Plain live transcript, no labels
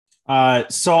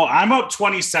So I'm up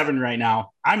 27 right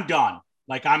now. I'm done.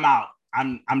 Like I'm out.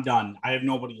 I'm done. I have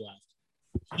nobody left.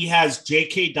 He has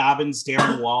J.K. Dobbins,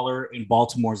 Darren Waller, and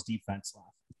Baltimore's defense left.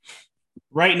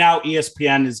 Right now,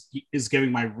 ESPN is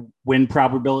giving my win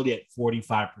probability at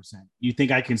 45%. You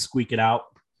think I can squeak it out?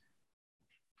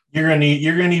 You're gonna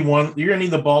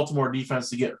need the Baltimore defense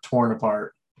to get torn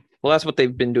apart. Well, that's what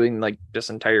they've been doing like this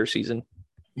entire season.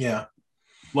 Yeah.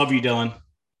 Love you, Dylan.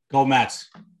 Go Mets.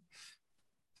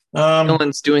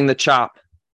 Dylan's doing the chop.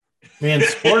 Man,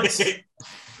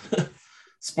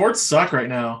 sports suck right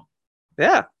now.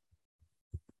 Yeah.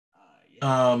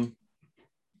 I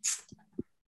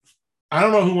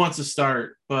don't know who wants to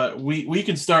start, but we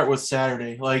can start with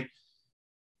Saturday. Like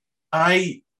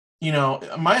my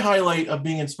highlight of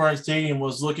being in Spartan Stadium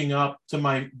was looking up to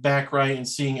my back right and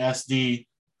seeing SD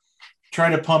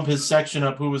trying to pump his section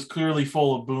up, who was clearly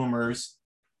full of boomers.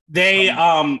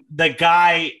 The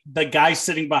guy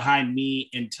sitting behind me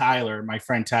and Tyler, my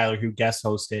friend Tyler, who guest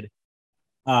hosted,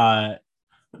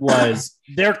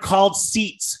 they're called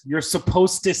seats. You're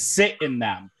supposed to sit in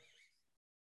them.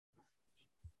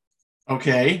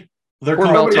 Okay. They're Poor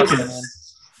called Mel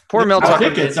tickets. Poor Mel Tucker.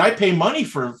 Tickets. I pay money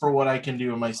for what I can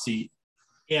do in my seat.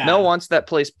 Yeah. Mel wants that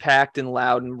place packed and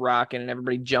loud and rocking and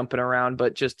everybody jumping around,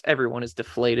 but just everyone is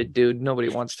deflated, dude. Nobody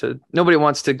wants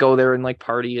to go there and like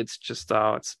party. It's just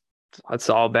it's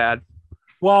all bad.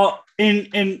 Well, and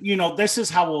this is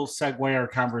how we'll segue our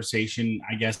conversation,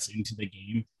 I guess, into the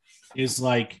game. Is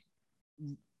like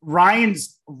Ryan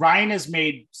has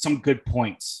made some good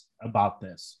points about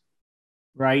this,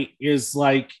 right? Is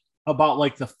like about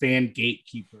like the fan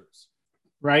gatekeepers,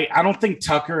 right? I don't think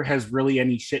Tucker has really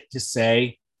any shit to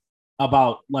say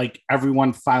about like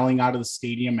everyone filing out of the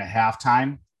stadium at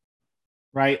halftime,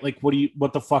 right? Like,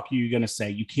 what the fuck are you gonna say?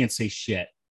 You can't say shit.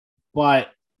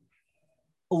 But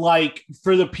like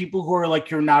for the people who are like,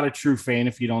 you're not a true fan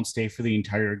if you don't stay for the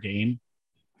entire game.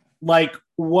 Like,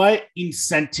 what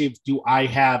incentive do I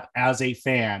have as a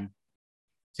fan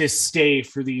to stay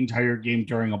for the entire game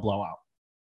during a blowout?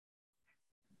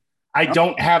 I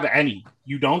don't have any.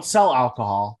 You don't sell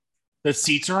alcohol. The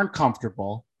seats are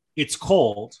uncomfortable. It's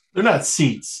cold. They're not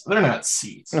seats. No,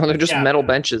 they're just metal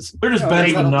benches. They're just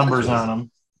benches with numbers on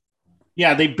them.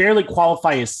 Yeah, they barely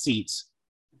qualify as seats.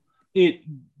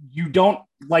 You don't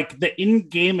like the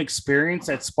in-game experience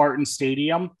at Spartan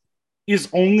Stadium is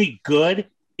only good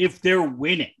if they're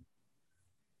winning.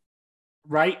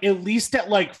 Right? At least at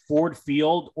like Ford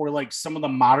Field or like some of the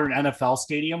modern NFL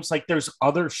stadiums, like there's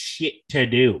other shit to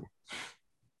do.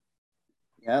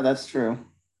 Yeah, that's true.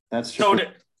 That's true.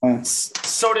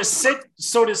 So to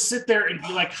sit there and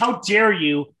be like, how dare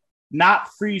you not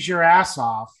freeze your ass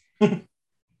off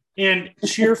and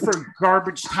cheer for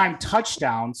garbage time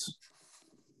touchdowns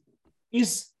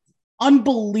is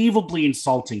unbelievably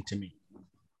insulting to me.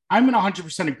 I'm in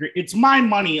 100% agree. It's my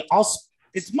money.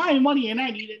 It's my money and I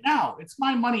need it now. It's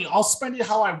my money. I'll spend it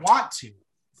how I want to.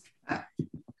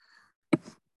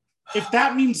 If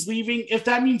that means leaving at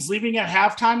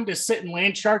halftime to sit in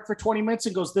Land Shark for 20 minutes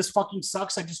and goes, this fucking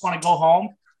sucks, I just want to go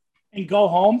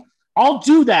home, I'll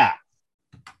do that.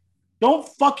 Don't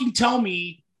tell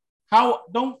me how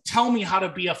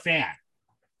to be a fan.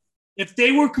 If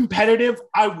they were competitive,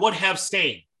 I would have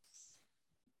stayed.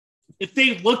 If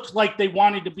they looked like they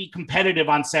wanted to be competitive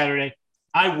on Saturday,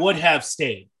 I would have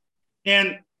stayed.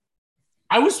 And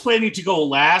I was planning to go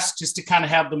last just to kind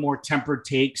of have the more tempered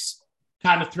takes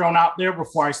kind of thrown out there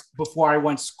before I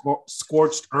went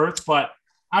scorched earth. But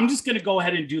I'm just going to go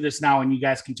ahead and do this now, and you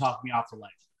guys can talk me off the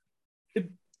ledge.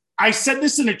 I said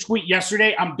this in a tweet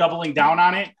yesterday. I'm doubling down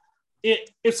on it.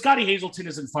 If Scotty Hazelton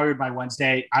isn't fired by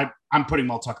Wednesday, I'm putting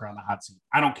Mel Tucker on the hot seat.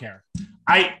 I don't care.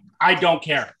 I don't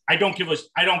care. I don't care.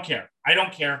 I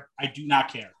don't care. I do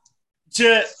not care.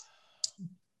 To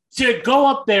go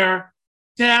up there,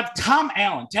 to have Tom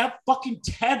Allen, to have fucking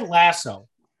Ted Lasso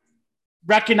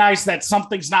recognize that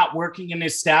something's not working in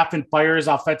his staff and fire his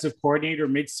offensive coordinator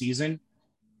mid-season,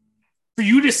 for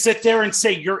you to sit there and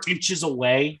say you're inches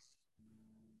away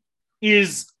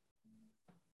is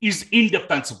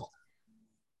indefensible.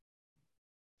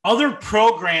 Other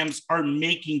programs are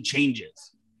making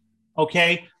changes.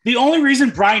 Okay? The only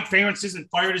reason Brian Ferentz isn't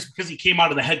fired is because he came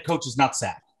out of the head coach's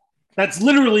nutsack. That's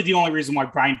literally the only reason why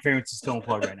Brian Ferentz is still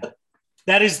employed right now.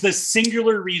 That is the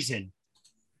singular reason.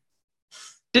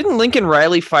 Didn't Lincoln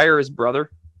Riley fire his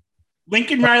brother?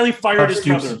 Lincoln Riley fired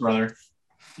his brother.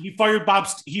 He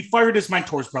fired his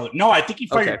mentor's brother. No, I think he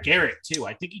fired Garrett too.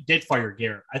 I think he did fire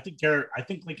Garrett. I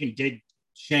think Lincoln did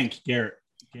shank Garrett.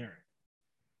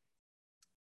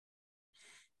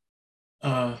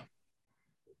 I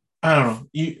don't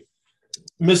know.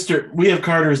 We have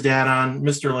Carter's dad on,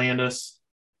 Mr. Landis.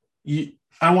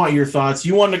 I want your thoughts.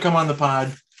 You wanted to come on the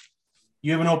pod.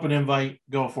 You have an open invite.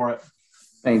 Go for it.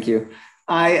 Thank you.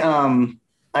 I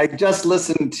just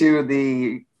listened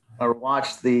to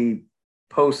watched the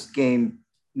post game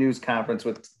news conference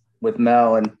with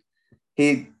Mel, and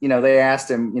he, they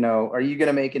asked him, are you going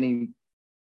to make any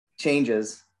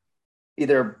changes,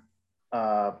 either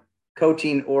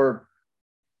coaching or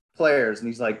players? And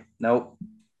he's like, nope,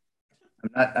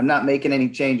 I'm not making any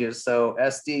changes. So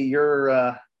SD, you're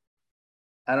I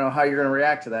don't know how you're going to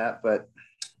react to that, but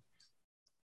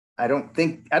I don't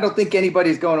think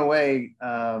anybody's going away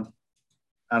on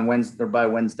Wednesday or by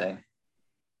Wednesday.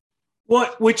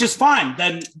 Well, which is fine.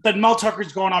 Then Mel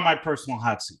Tucker's going on my personal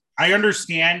hot seat. I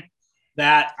understand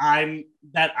that I'm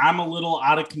a little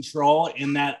out of control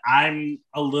and that I'm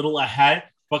a little ahead.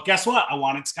 But guess what? I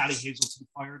wanted Scotty Hazelton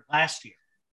fired last year.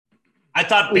 I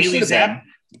thought Bailey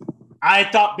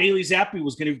Zappi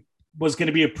was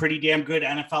gonna be a pretty damn good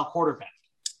NFL quarterback.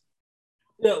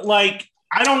 Like,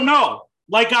 I don't know.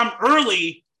 Like, I'm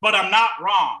early, but I'm not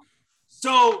wrong.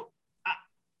 So,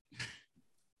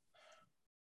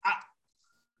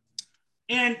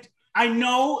 and I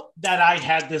know that I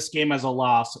had this game as a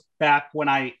loss back when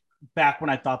I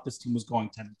thought this team was going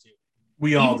 10-2.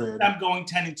 We all did. I'm going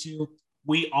 10-2.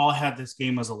 We all had this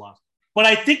game as a loss. But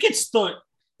I think it's the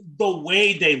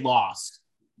way they lost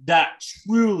that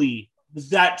truly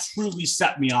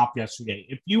set me off yesterday.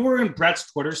 If you were in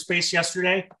Brett's Twitter space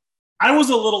yesterday, I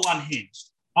was a little unhinged.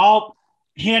 I'll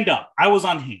hand up. I was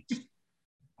unhinged.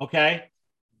 Okay?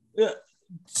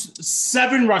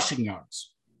 7 rushing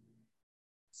yards.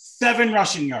 7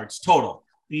 rushing yards total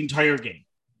the entire game.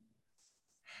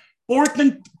 Fourth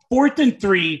and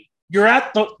 3, you're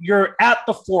at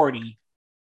the 40.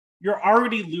 You're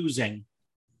already losing.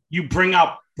 You bring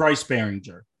out Bryce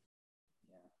Behringer.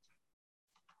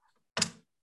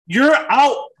 You're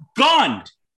outgunned.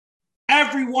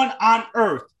 Everyone on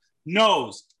earth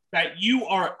knows that you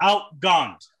are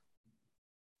outgunned.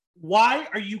 Why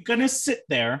are you going to sit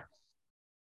there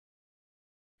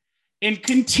and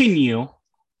continue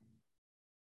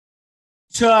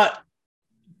to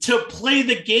play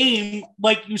the game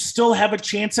like you still have a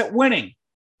chance at winning?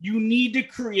 You need to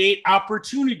create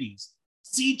opportunities.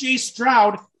 CJ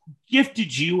Stroud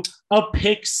gifted you a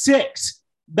pick 6.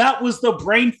 That was the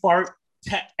brain fart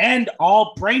to end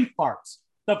all brain farts.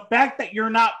 The fact that you're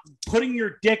not putting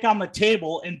your dick on the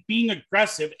table and being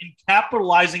aggressive and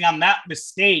capitalizing on that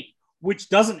mistake, which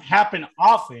doesn't happen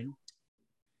often,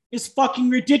 is fucking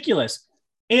ridiculous.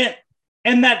 And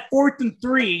that 4th and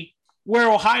 3, where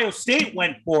Ohio State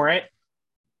went for it,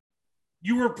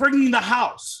 you were bringing the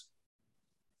house.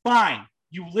 Fine.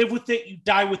 You live with it. You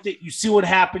die with it. You see what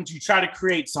happens. You try to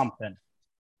create something.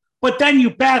 But then you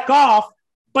back off.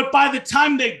 But by the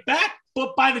time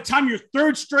your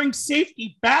third string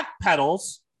safety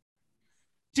backpedals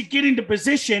to get into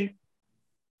position,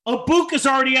 Ibuka's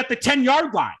already at the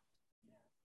 10-yard line.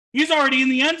 He's already in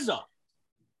the end zone.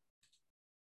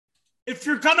 If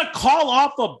you're gonna call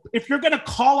off a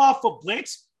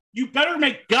blitz, you better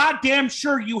make goddamn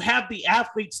sure you have the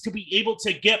athletes to be able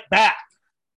to get back.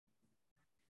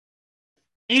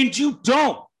 And you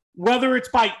don't, whether it's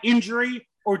by injury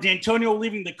or D'Antonio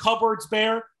leaving the cupboards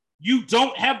bare, you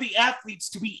don't have the athletes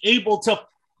to be able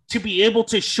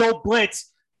to show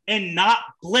blitz and not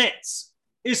blitz,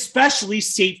 especially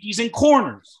safeties and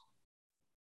corners.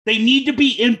 They need to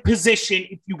be in position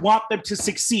if you want them to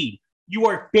succeed. You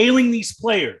are failing these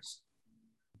players.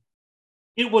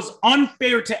 It was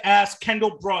unfair to ask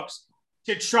Kendall Brooks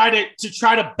to try to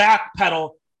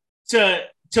backpedal to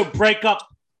break up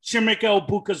Chimika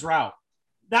Ibuka's route.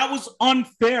 That was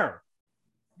unfair.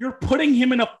 You're putting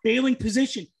him in a failing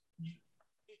position.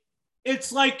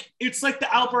 It's like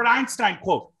the Albert Einstein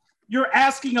quote. You're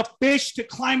asking a fish to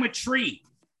climb a tree.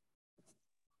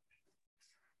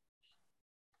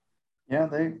 Yeah,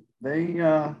 they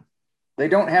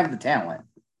don't have the talent.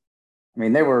 I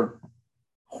mean, they were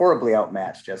horribly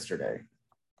outmatched yesterday.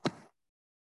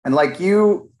 And like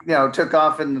you took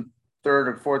off in the 3rd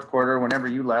or 4th quarter, whenever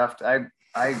you left, I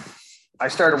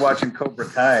started watching Cobra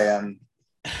Kai on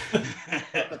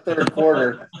the 3rd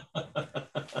quarter.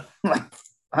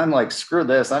 I'm like, screw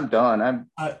this. I'm done.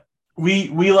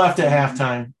 We left at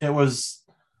halftime. It was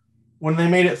when they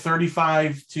made it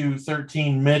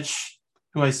 35-13. Mitch,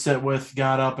 who I sit with,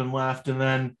 got up and left. And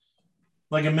then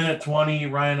like a minute 20,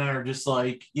 Ryan and I are just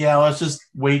like, yeah, let's just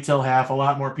wait till half. A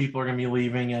lot more people are going to be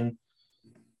leaving. And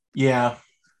yeah,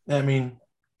 I mean,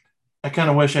 I kind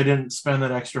of wish I didn't spend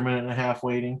that extra minute and a half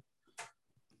waiting.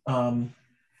 I'm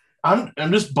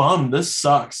just bummed. This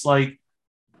sucks. Like,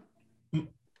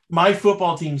 my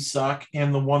football team suck,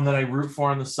 and the one that I root for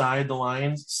on the side, the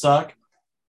Lions, suck.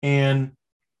 And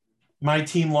my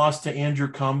team lost to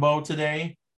Andrew Cumbo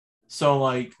today. So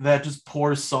like that just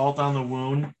pours salt on the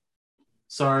wound.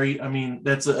 Sorry. I mean,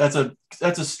 that's a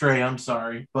stray. I'm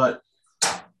sorry. But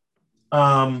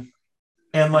and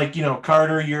like,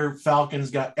 Carter, your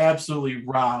Falcons got absolutely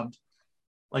robbed.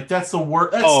 Like that's the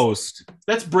worst.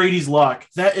 That's Brady's luck.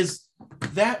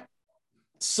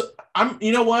 So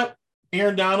you know what?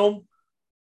 Aaron Donald,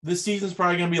 this season's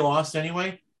probably going to be lost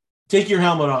anyway. Take your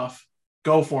helmet off.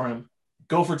 Go for him.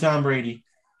 Go for Tom Brady.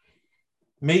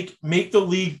 Make the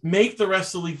league, make the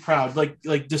rest of the league proud.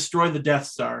 Like destroy the Death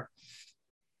Star.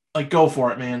 Like go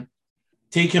for it, man.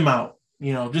 Take him out.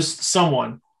 Just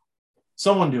someone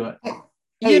do it.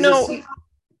 Hey,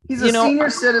 he's a senior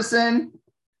citizen.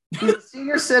 He's a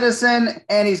senior citizen,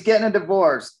 and he's getting a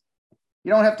divorce.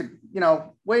 You don't have to,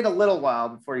 wait a little while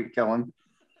before you kill him.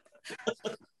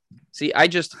 See, I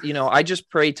just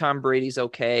pray Tom Brady's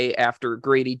okay after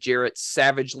Grady Jarrett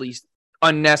savagely,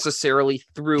 unnecessarily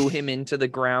threw him into the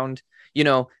ground,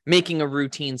 making a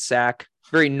routine sack.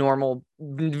 Very normal,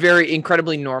 very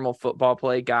incredibly normal football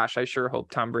play. Gosh, I sure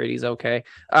hope Tom Brady's okay.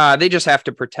 They just have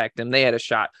to protect him. They had a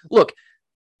shot. Look,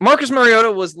 Marcus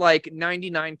Mariota was like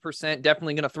 99%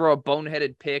 definitely going to throw a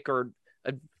boneheaded pick or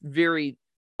a very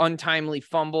untimely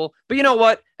fumble. But you know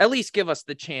what? At least give us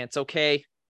the chance, okay?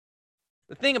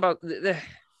 The thing about the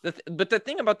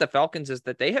thing about the Falcons is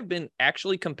that they have been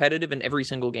actually competitive in every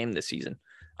single game this season.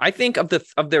 I think of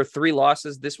their 3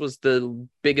 losses, this was the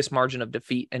biggest margin of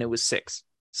defeat, and it was 6.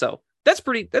 So that's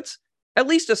at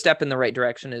least a step in the right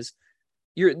direction. Is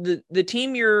the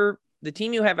team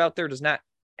you have out there does not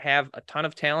have a ton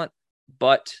of talent,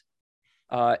 but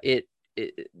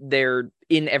they're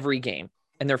in every game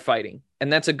and they're fighting,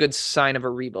 and that's a good sign of a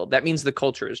rebuild. That means the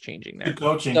culture is changing there. Good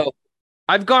coaching. So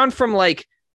I've gone from like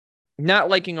not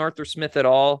liking Arthur Smith at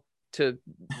all to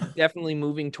definitely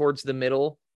moving towards the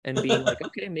middle and being like,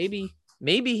 okay, maybe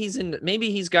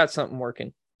he's got something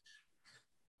working.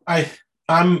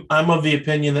 I'm of the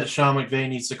opinion that Sean McVay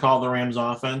needs to call the Rams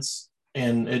offense,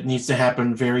 and it needs to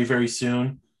happen very, very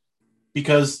soon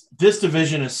because this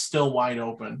division is still wide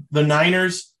open. The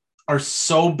Niners are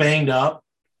so banged up,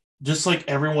 just like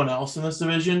everyone else in this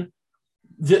division.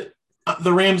 The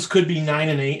Rams could be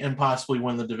 9-8 and possibly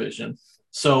win the division.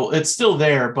 So it's still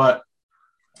there, but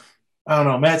I don't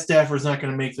know. Matt Stafford's not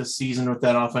going to make this season with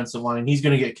that offensive line. He's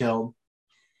going to get killed.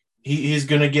 He's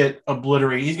going to get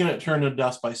obliterated. He's going to turn to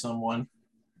dust by someone.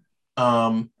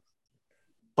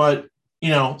 But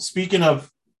speaking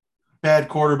of bad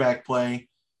quarterback play,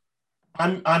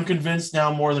 I'm convinced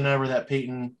now more than ever that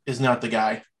Peyton is not the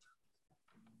guy.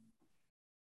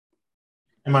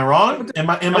 Am I wrong? Am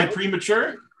I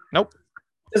premature? Nope.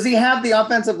 Does he have the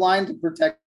offensive line to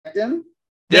protect him?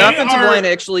 The offensive line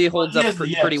actually holds up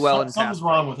pretty well. Something's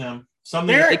wrong with him.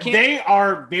 They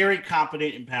are very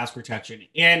competent in pass protection,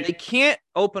 and they can't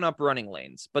open up running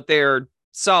lanes, but they're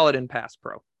solid in pass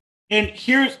pro. And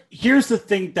here's the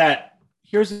thing that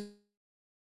pisses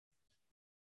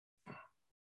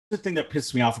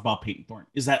me off about Peyton Thorne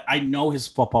is that I know his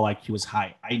football IQ is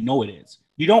high. I know it is.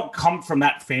 You don't come from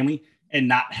that family and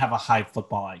not have a high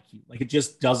football IQ. Like it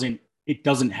just doesn't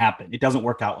happen. It doesn't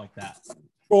work out like that.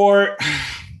 For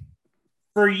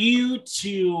you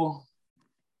to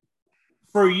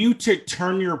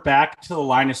turn your back to the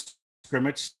line of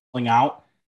scrimmage out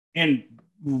and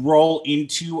roll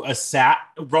into a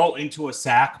sack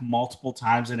multiple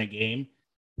times in a game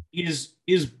is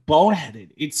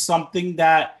boneheaded. It's something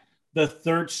that the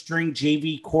third string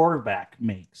JV quarterback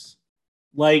makes.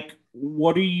 Like,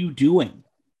 what are you doing?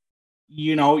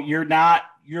 You're not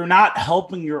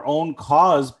helping your own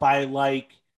cause by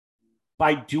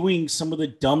doing some of the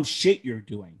dumb shit you're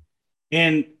doing.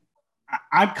 And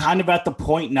I'm kind of at the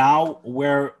point now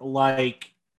where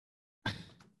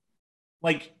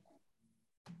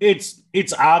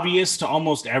it's obvious to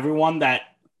almost everyone that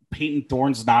Peyton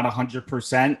Thorne's not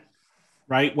 100%,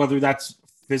 right? Whether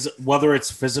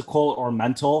it's physical or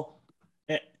mental,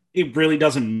 it really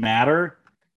doesn't matter.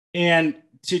 And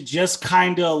to just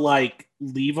kind of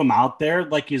leave him out there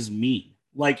is mean.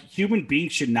 Human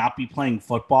beings should not be playing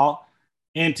football.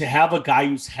 And to have a guy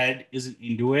whose head isn't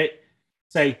into it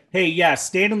say, hey, yeah,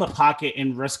 stand in the pocket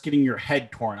and risk getting your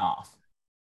head torn off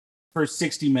for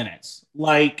 60 minutes.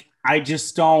 I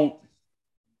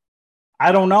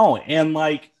don't know. And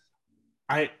I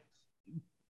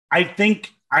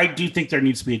do think there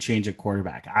needs to be a change at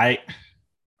quarterback.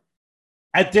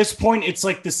 At this point, it's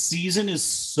like the season is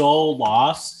so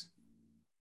lost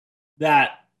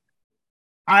that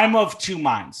I'm of two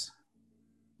minds,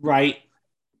 right?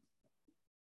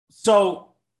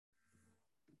 So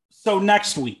So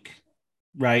next week,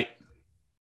 right?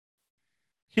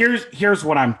 Here's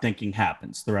what I'm thinking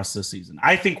happens the rest of the season.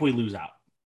 I think we lose out.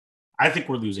 I think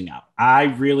we're losing out. I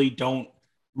really don't.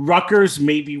 Rutgers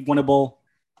may be winnable.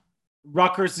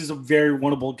 Rutgers is a very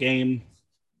winnable game.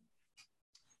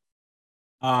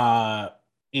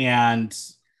 And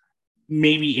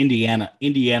maybe Indiana.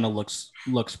 Indiana looks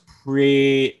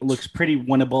pretty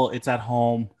winnable. It's at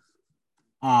home.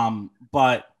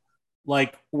 But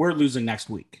like we're losing next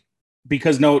week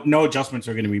because no adjustments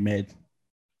are going to be made.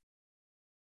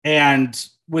 And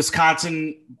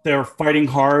Wisconsin, they're fighting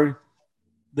hard.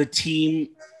 The team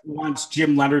wants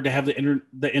Jim Leonhard to have the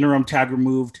interim tag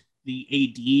removed. The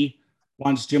AD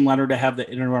wants Jim Leonhard to have the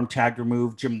interim tag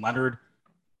removed. Jim Leonhard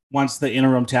wants the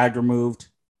interim tag removed.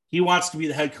 He wants to be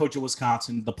the head coach of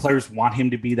Wisconsin. The players want him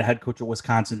to be the head coach of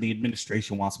Wisconsin. The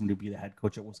administration wants him to be the head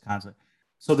coach of Wisconsin.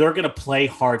 So they're going to play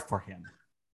hard for him.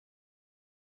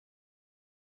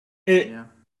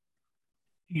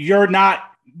 You're not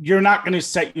going to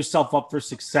set yourself up for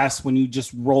success when you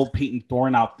just roll Peyton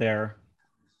Thorne out there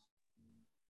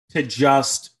to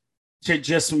just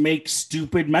make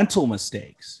stupid mental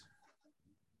mistakes.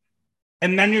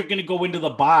 And then you're going to go into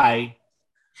the bye,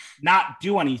 not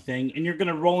do anything, and you're going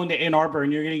to roll into Ann Arbor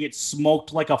and you're going to get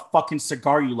smoked like a fucking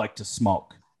cigar you like to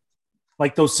smoke.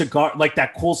 Like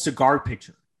that cool cigar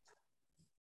picture.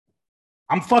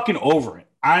 I'm fucking over it.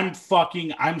 I'm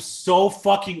so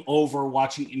fucking over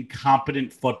watching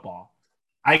incompetent football.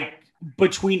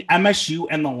 Between MSU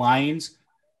and the Lions,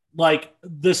 like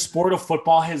the sport of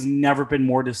football has never been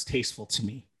more distasteful to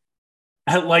me.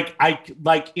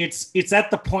 It's at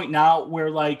the point now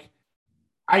where like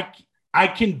I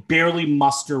can barely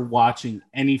muster watching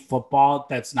any football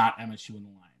that's not MSU and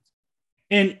the Lions.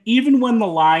 And even when the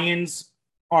Lions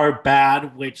are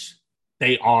bad, which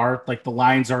they are, like the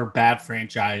Lions are a bad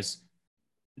franchise,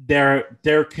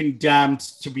 they're condemned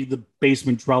to be the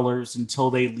basement dwellers until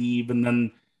they leave, and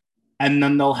then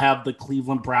they'll have the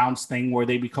Cleveland Browns thing where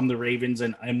they become the Ravens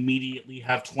and immediately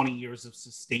have 20 years of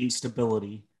sustained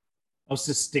stability, of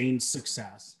sustained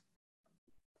success.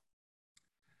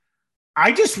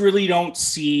 I just really don't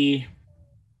see.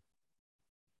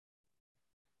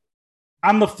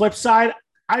 On the flip side,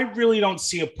 I really don't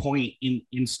see a point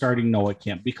in starting Noah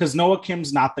Kim because Noah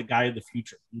Kim's not the guy of the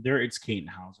future. Either it's Katin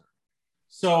Houser.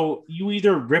 So you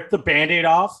either rip the Band-Aid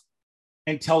off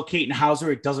and tell Katin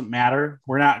Houser it doesn't matter.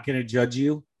 We're not going to judge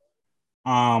you.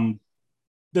 The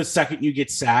second you get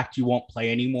sacked, you won't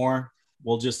play anymore.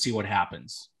 We'll just see what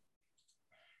happens.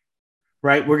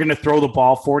 Right? We're going to throw the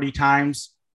ball 40 times.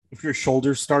 If your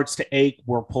shoulder starts to ache,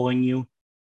 we're pulling you.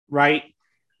 Right?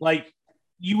 Like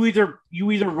you either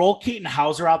roll Katin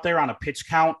Houser out there on a pitch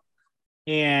count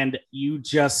and you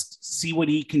just see what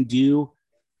he can do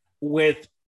with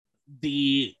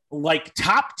the like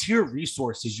top tier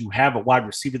resources you have at wide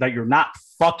receiver that you're not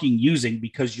fucking using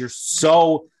because you're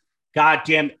so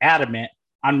goddamn adamant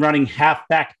on running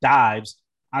halfback dives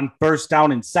on first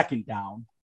down and second down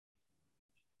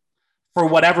for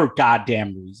whatever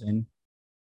goddamn reason.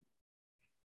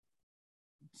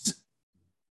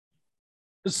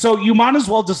 So you might as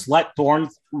well just let Thorne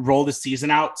roll the season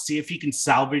out, see if he can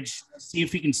salvage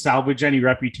any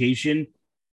reputation,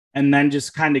 and then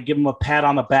just kind of give him a pat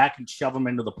on the back and shove him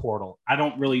into the portal. I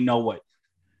don't really know what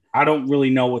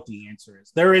the answer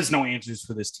is. There is no answers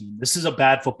for this team. This is a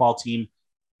bad football team.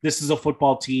 This is a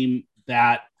football team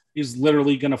that is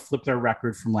literally going to flip their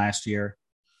record from last year.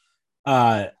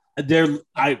 They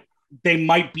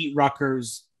might beat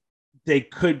Rutgers. They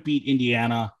could beat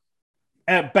Indiana.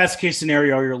 At best case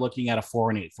scenario, you're looking at a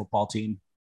 4-8 football team.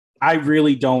 I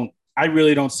really don't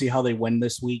see how they win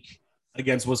this week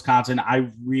against Wisconsin. I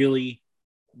really,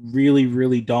 really,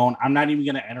 really don't. I'm not even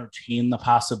going to entertain the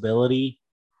possibility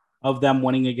of them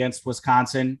winning against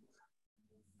Wisconsin.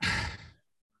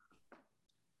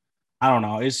 I don't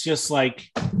know. It's just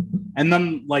like, and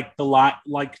then like the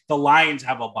Lions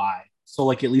have a bye, so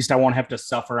like at least I won't have to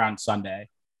suffer on Sunday.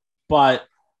 But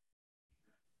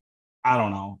I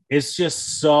don't know. It's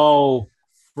just so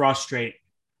frustrating.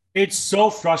 It's so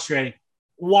frustrating.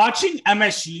 Watching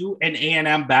MSU and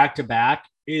A&M back to back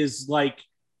is like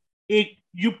it.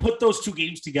 You put those two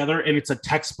games together, and it's a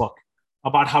textbook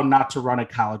about how not to run a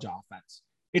college offense.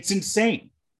 It's insane.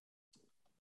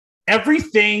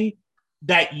 Everything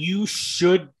that you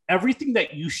shouldn't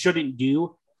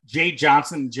do, Jay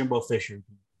Johnson and Jimbo Fisher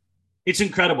do. It's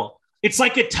incredible. It's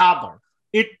like a toddler.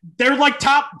 They're like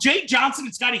Jay Johnson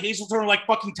and Scotty Hazelton are like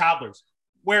fucking toddlers,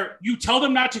 where you tell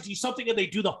them not to do something and they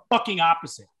do the fucking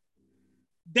opposite.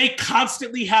 They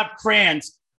constantly have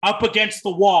crayons up against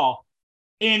the wall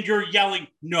and you're yelling,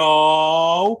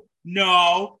 no,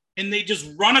 and and they just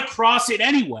run across it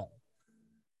anyway.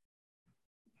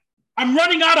 I'm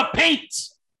running out of paint.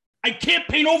 I can't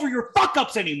paint over your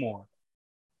fuck-ups anymore.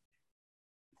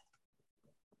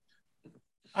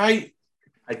 I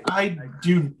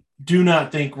do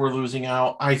not think we're losing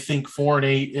out. I think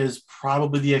 4-8 is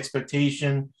probably the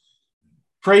expectation.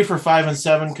 Pray for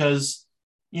 5-7 because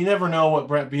you never know what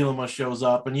Brett Bielema shows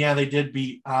up. And yeah, they did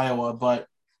beat Iowa, but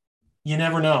you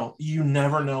never know. You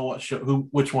never know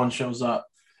which one shows up.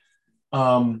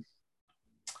 And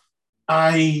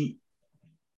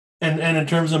in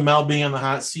terms of Mel being on the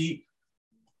hot seat,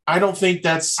 I don't think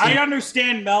that's. I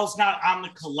understand Mel's not on the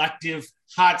collective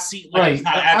hot seat. Like right. He's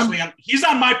not actually on. He's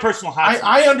on my personal hot seat.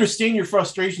 I understand your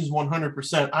frustrations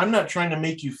 100%. I'm not trying to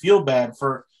make you feel bad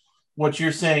for what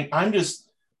you're saying.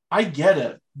 I get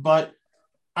it, but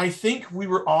I think we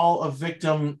were all a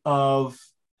victim of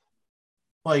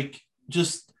like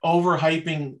just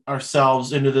overhyping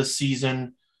ourselves into this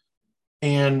season.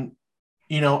 And,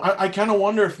 you know, I kind of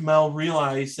wonder if Mel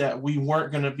realized that we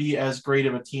weren't going to be as great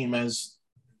of a team as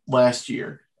last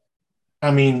year.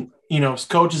 I mean, you know,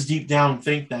 coaches deep down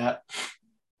think that.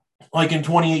 Like in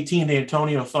 2018,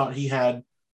 D'Antonio thought he had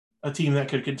a team that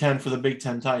could contend for the Big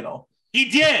Ten title. He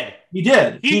did. He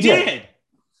did.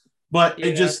 But Yeah,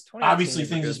 it just obviously is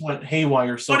things good. just went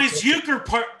haywire. So But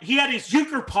he had his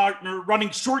euchre partner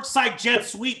running short side jet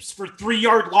sweeps for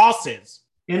 3-yard losses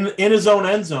in his own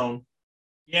end zone.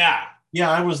 Yeah. Yeah,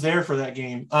 I was there for that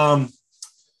game.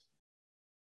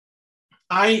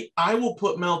 I will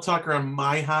put Mel Tucker on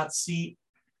my hot seat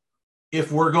if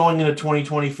we're going into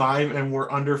 2025 and we're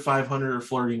under 500 or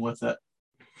flirting with it.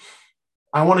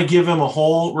 I want to give him a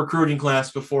whole recruiting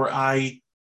class before I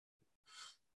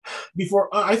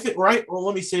think, right? Well,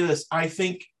 let me say this. I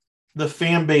think the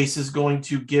fan base is going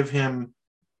to give him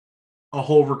a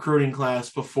whole recruiting class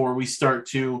before we start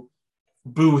to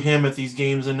boo him at these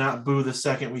games and not boo the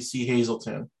second we see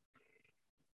Hazleton.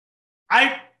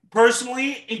 I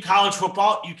personally, in college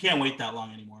football, you can't wait that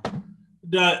long anymore.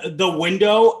 The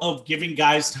window of giving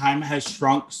guys time has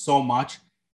shrunk so much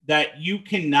that you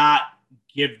cannot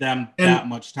give them that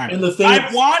much time. And the thing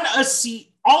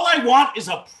all I want is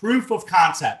a proof of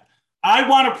concept. I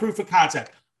want a proof of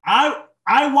concept. I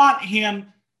want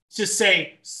him to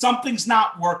say something's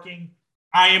not working.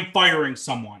 I am firing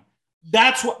someone.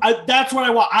 That's what I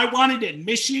want. I want an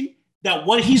admission that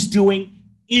what he's doing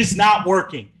is not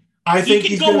working. I think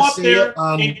he can go up there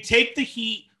and take the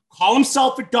heat, call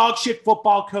himself a dog shit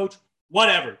football coach,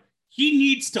 whatever. He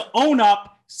needs to own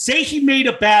up, say he made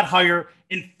a bad hire,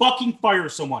 and fucking fire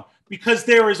someone. Because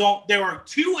there are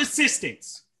two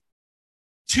assistants,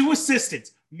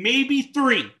 maybe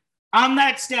 3 on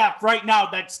that staff right now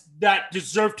that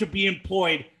deserve to be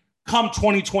employed come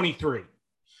 2023.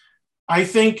 I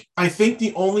think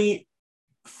the only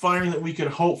firing that we could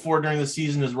hope for during the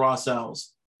season is Ross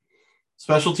Ells.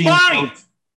 Special teams.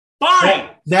 Fine.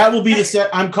 That will be the set.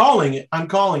 I'm calling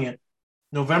it.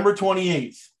 November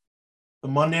 28th, the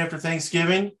Monday after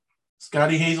Thanksgiving,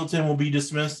 Scotty Hazleton will be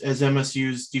dismissed as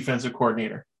MSU's defensive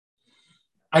coordinator.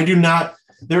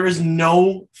 There is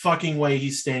no fucking way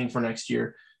he's staying for next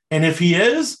year. And if he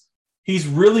is, he's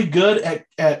really good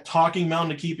at talking Mel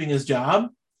into keeping his job.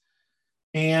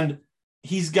 And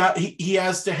he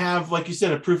has to have, like you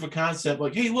said, a proof of concept.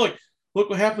 Like, hey, look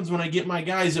what happens when I get my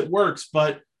guys. It works.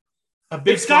 But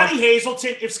if Scotty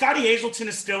Hazleton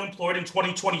is still employed in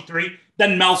 2023,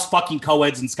 then Mel's fucking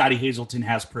co-eds and Scotty Hazleton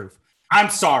has proof. I'm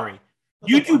sorry.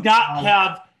 You do not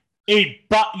have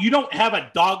you don't have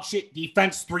a dog shit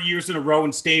defense 3 years in a row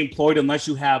and stay employed unless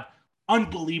you have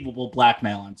unbelievable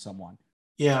blackmail on someone.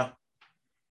 Yeah.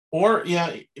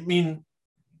 I mean,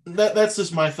 that's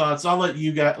just my thoughts. I'll let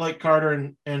you guys, like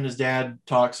Carter and his dad,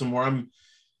 talk some more.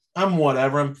 I'm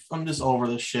whatever. I'm just over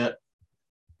this shit.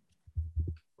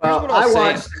 Well, I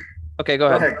watched. Okay, go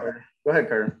ahead. Go ahead,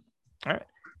 Carter. All right.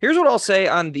 Here's what I'll say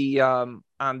on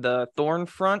the Thorne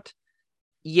front.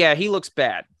 Yeah, he looks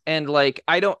bad, and like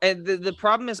the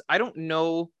problem is I don't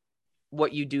know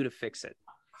what you do to fix it.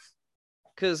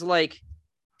 Because like,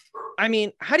 I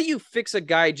mean, how do you fix a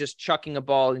guy just chucking a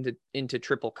ball into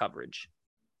triple coverage?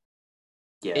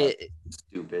 Yeah,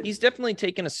 stupid. He's definitely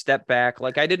taken a step back.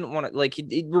 Like I didn't want to. Like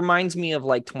it reminds me of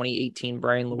like 2018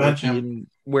 Brian Lewerke,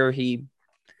 where he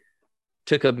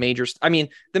took a major. I mean,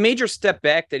 the major step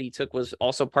back that he took was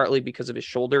also partly because of his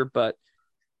shoulder, but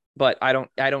I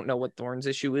don't know what Thorne's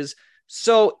issue is.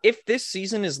 So if this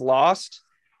season is lost,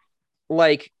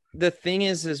 like the thing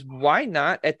is why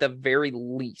not at the very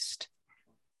least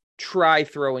try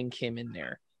throwing Kim in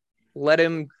there? Let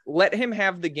him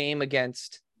have the game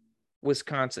against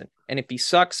Wisconsin. And if he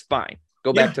sucks, fine.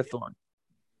 Go back to Thorne.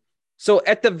 So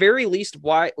at the very least,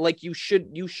 why, like, you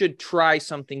should try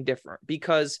something different,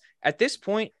 because at this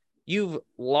point you've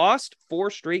lost 4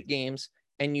 straight games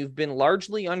and you've been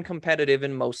largely uncompetitive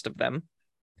in most of them.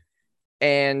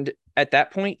 And at that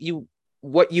point,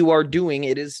 what you are doing,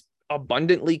 it is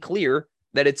abundantly clear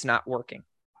that it's not working.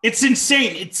 It's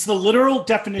insane. It's the literal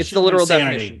definition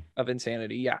of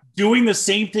insanity. Yeah. Doing the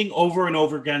same thing over and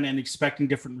over again and expecting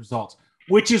different results,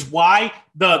 which is why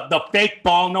the fake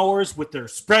ball knowers with their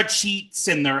spreadsheets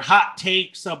and their hot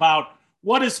takes about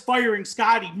what does firing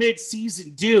Scotty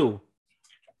mid-season do?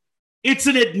 It's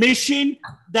an admission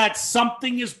that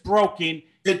something is broken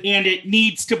and it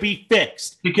needs to be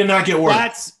fixed. It cannot get worse.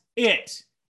 That's it.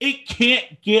 It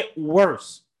can't get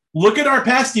worse. Look at our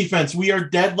pass defense. We are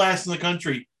dead last in the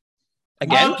country.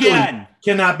 Again.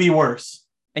 Cannot be worse.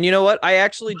 And you know what? I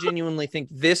actually genuinely think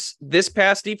this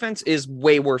pass defense is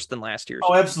way worse than last year's.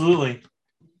 Oh, absolutely.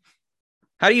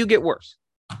 How do you get worse?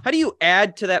 How do you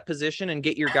add to that position and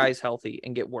get your guys healthy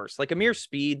and get worse? Like, Amir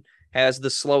Speed has the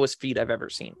slowest feet I've ever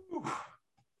seen.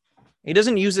 He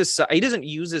doesn't use his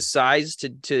size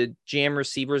to jam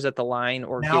receivers at the line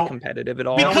or get competitive at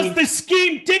all. Because the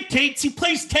scheme dictates he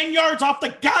plays 10 yards off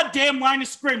the goddamn line of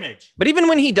scrimmage. But even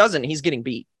when he doesn't, he's getting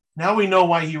beat. Now we know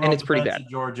why he and it's pretty bad.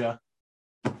 Georgia.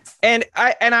 And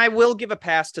I will give a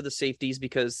pass to the safeties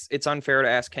because it's unfair to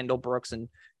ask Kendall Brooks and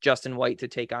Justin White to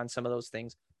take on some of those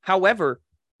things. However,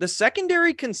 the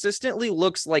secondary consistently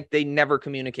looks like they never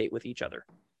communicate with each other.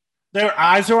 Their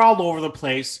eyes are all over the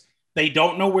place. They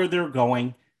don't know where they're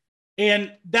going.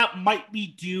 And that might be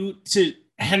due to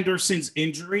Henderson's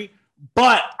injury.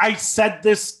 But I said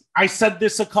this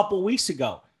a couple weeks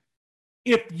ago.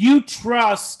 If you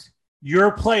trust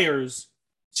your players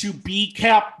to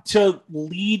to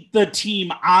lead the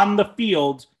team on the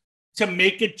field, to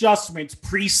make adjustments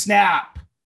pre-snap,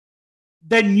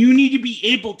 then you need to be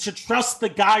able to trust the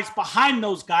guys behind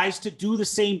those guys to do the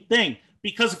same thing.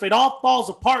 Because if it all falls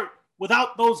apart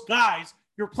without those guys,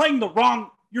 you're coaching the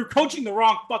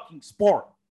wrong fucking sport.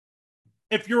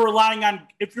 If you're relying on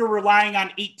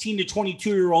 18 to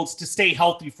 22-year-olds to stay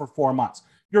healthy for 4 months,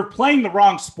 you're playing the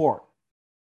wrong sport.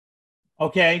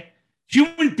 Okay?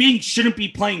 Human beings shouldn't be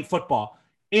playing football.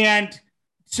 And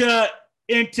to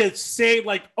say,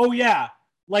 like, oh yeah,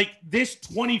 like this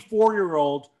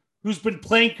 24-year-old who's been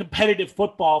playing competitive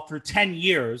football for 10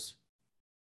 years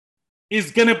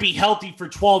is going to be healthy for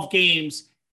 12 games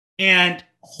and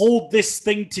hold this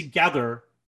thing together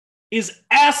is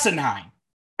asinine.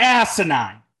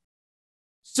 Asinine.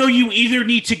 So you either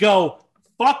need to go,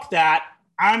 fuck that,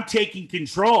 I'm taking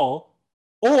control,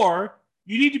 or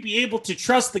you need to be able to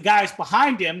trust the guys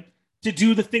behind him to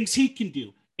do the things he can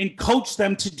do and coach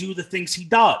them to do the things he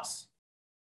does.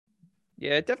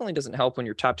 Yeah, it definitely doesn't help when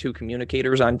your top 2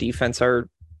 communicators on defense are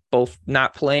both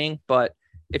not playing. But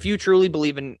if you truly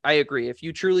believe in, I agree, if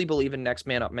you truly believe in next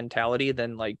man up mentality,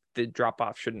 then like the drop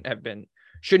off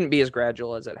shouldn't be as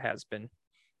gradual as it has been.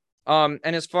 And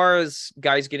as far as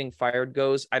guys getting fired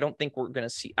goes, I don't think we're going to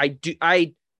see,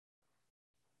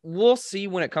 we'll see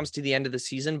when it comes to the end of the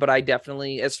season, but I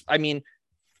definitely,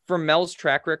 from Mel's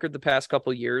track record the past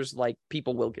couple of years, like,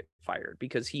 people will get fired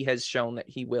because he has shown that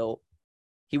he will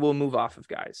move off of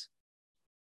guys.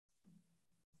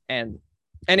 And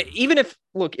even if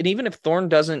Thorne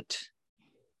doesn't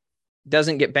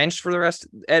get benched for the rest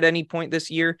at any point this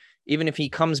year, even if he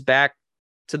comes back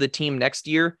to the team next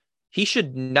year, he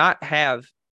should not have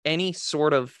any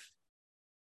sort of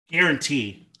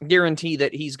guarantee that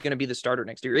he's going to be the starter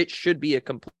next year. It should be a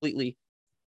completely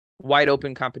wide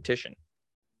open competition.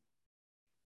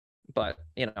 But,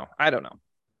 I don't know.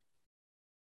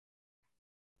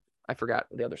 I forgot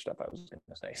the other stuff I was going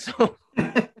to say.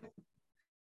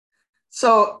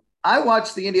 So I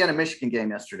watched the Indiana-Michigan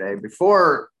game yesterday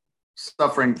before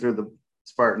suffering through the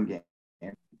Spartan game.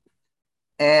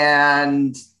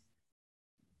 And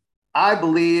I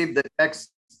believe that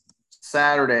next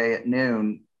Saturday at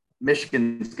noon,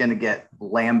 Michigan's going to get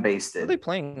lambasted. Who are they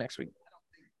playing next week?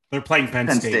 They're playing Penn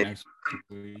State next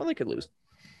week. Well, they could lose.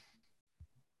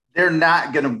 They're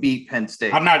not going to beat Penn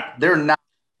State. They're not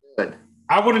good.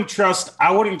 I wouldn't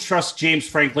trust James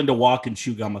Franklin to walk and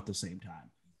chew gum at the same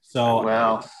time. So,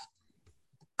 well,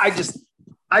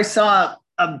 I saw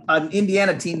an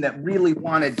Indiana team that really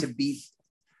wanted to beat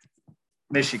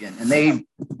Michigan, and they,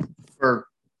 for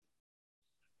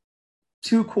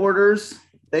 2 quarters,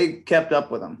 they kept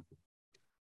up with them.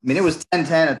 I mean, it was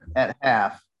 10-10 at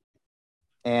half,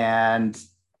 and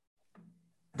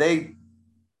they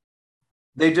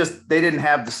didn't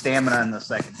have the stamina in the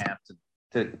second half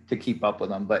to keep up with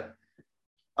them. But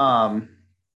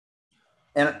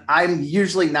and I'm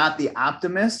usually not the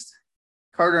optimist,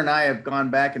 Carter and I have gone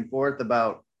back and forth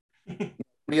about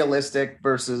realistic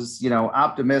versus,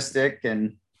 optimistic.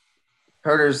 And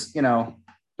Carter's,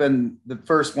 been the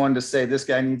first one to say this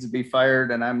guy needs to be fired.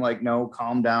 And I'm like, no,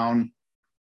 calm down,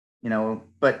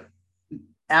 but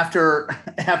after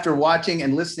watching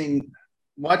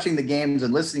the games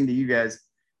and listening to you guys,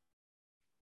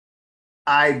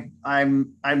 I'm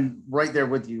right there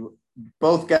with you.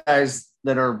 Both guys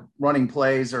that are running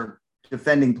plays or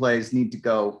defending plays need to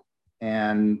go.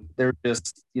 And they're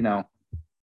just,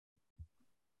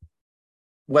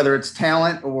 whether it's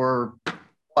talent or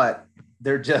what,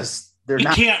 they're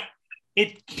not.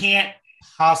 It can't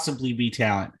possibly be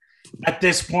talent. At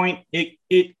this point,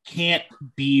 it can't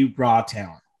be raw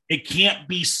talent. It can't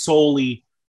be solely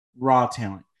raw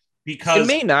talent because it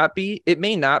may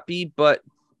not be, but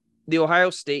the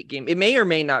Ohio State game, it may or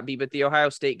may not be, but the Ohio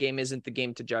State game isn't the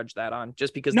game to judge that on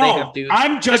just because they have dudes.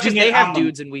 I'm judging they have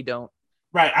dudes and we don't.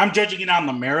 Right. I'm judging it on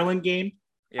the Maryland game.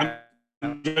 Yeah.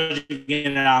 I'm judging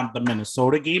it on the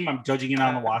Minnesota game. I'm judging it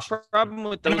on the Washington. Problem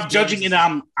with those I'm judging it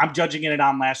on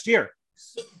last year.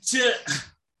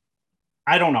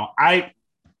 I don't know.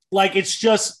 It's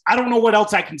just I don't know what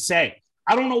else I can say.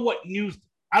 I don't know what new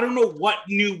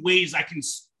ways I can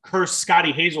curse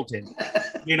Scotty Hazelton.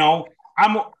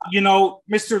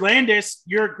 Mr. Landis,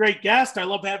 you're a great guest. I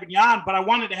love having you on, but I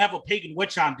wanted to have a pagan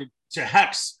witch on to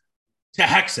hex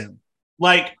him.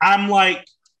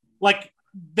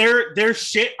 There's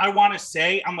shit I want to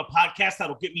say on the podcast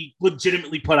that'll get me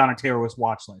legitimately put on a terrorist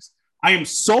watch list. I am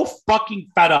so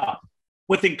fucking fed up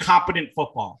with incompetent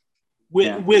football,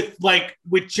 with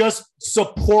just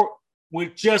supporting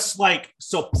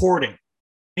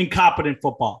incompetent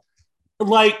football.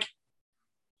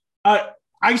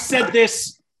 I said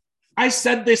this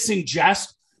in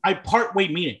jest. I partway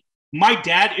mean it. My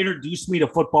dad introduced me to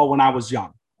football when I was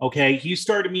young. Okay. He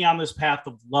started me on this path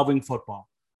of loving football.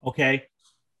 Okay.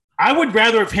 I would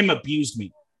rather have him abused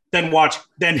me than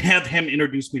have him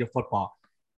introduce me to football,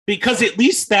 because at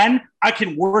least then I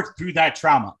can work through that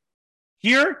trauma.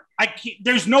 Here,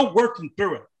 there's no working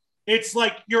through it. It's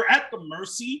like you're at the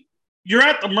mercy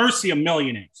of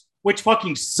millionaires, which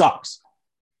fucking sucks.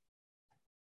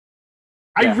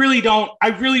 Yeah. I really don't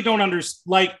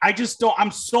understand.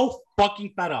 I'm so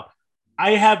fucking fed up.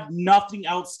 I have nothing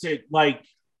else to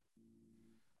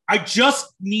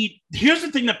here's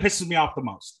the thing that pisses me off the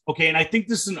most. Okay. And I think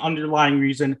this is an underlying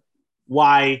reason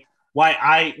why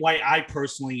I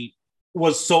personally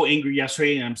was so angry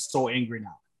yesterday and I'm so angry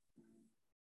now.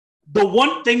 The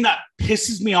one thing that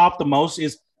pisses me off the most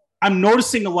is I'm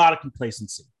noticing a lot of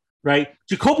complacency, right?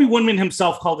 Jacoby Windman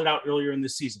himself called it out earlier in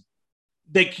this season.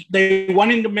 They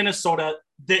went into Minnesota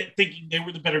thinking they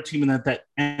were the better team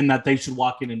and that they should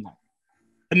walk in and win.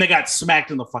 And they got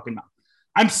smacked in the fucking mouth.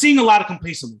 I'm seeing a lot of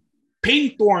complacency.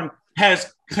 Peyton Thorne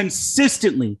has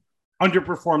consistently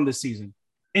underperformed this season,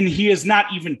 and he is not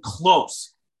even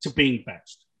close to being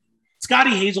benched. Scotty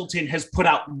Hazelton has put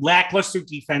out lackluster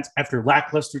defense after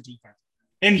lackluster defense,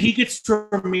 and he gets to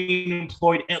remain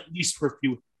employed at least for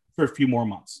a few more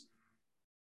months.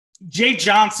 Jay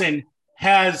Johnson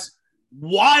has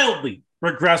wildly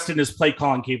regressed in his play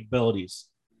calling capabilities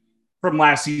from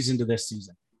last season to this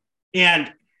season.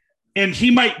 And he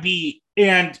might be,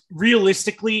 and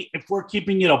realistically, if we're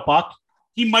keeping it a buck,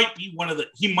 he might be one of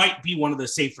the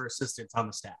safer assistants on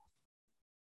the staff.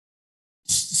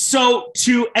 So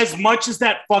that's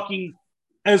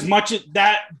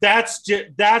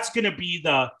going to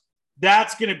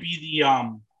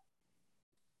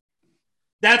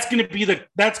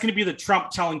be the Trump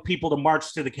telling people to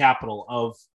march to the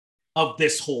Capitol of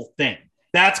this whole thing.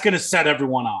 That's going to set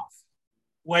everyone off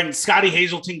when Scotty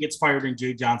Hazelton gets fired and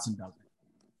Jay Johnson doesn't.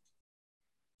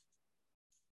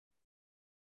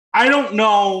 I don't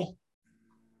know.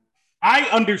 I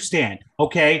understand,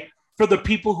 okay? For the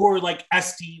people who are like,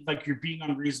 ST, like you're being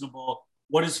unreasonable.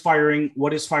 What is firing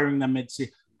them midseason?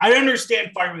 I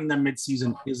understand firing them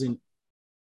midseason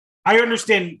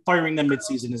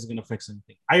isn't going to fix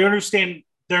anything. I understand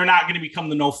they're not going to become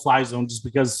the no-fly zone just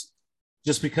because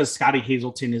Scotty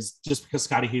Hazelton is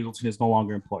no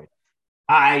longer employed.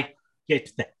 I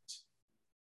get that.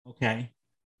 Okay.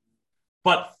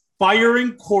 But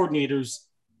firing coordinators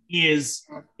is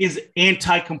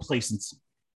anti-complacency.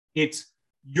 It's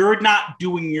you're not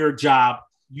doing your job.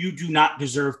 You do not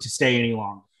deserve to stay any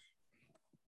longer.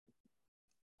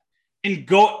 And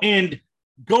going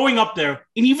up there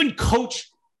and even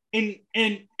coach and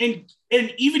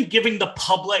even giving the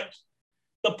public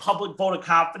vote of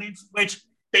confidence, which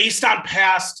based on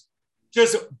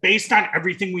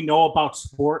everything we know about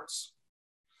sports,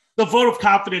 the vote of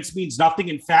confidence means nothing.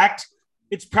 In fact,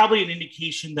 it's probably an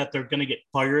indication that they're going to get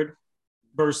fired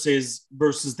versus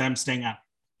them staying on.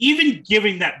 Even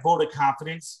giving that vote of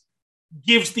confidence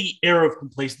gives the air of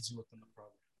complacency within the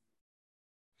program.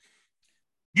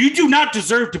 You do not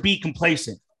deserve to be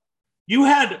complacent. You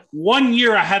had 1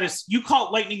 year ahead of you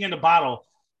caught lightning in a bottle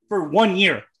for 1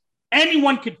 year.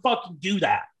 Anyone could fucking do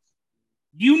that.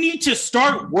 You need to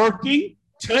start working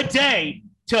today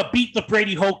to beat the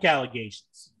Brady Hoke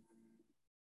allegations.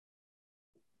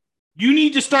 You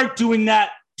need to start doing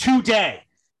that today.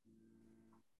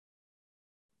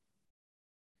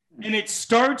 And it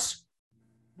starts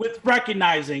with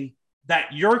recognizing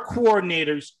that your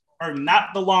coordinators are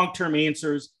not the long-term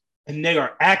answers, and they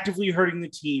are actively hurting the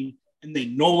team, and they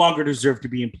no longer deserve to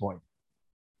be employed.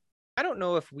 I don't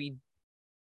know if we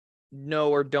know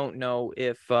or don't know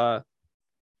if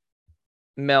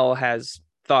Mel has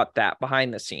thought that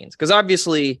behind the scenes. Because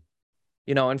obviously,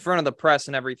 in front of the press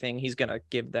and everything, he's going to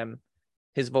give them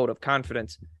his vote of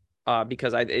confidence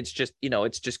because it's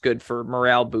just good for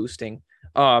morale boosting.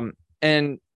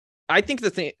 And I think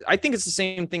it's the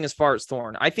same thing as far as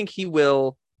Thorne. I think he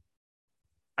will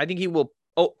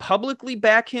publicly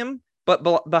back him,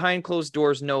 but behind closed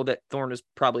doors know that Thorne is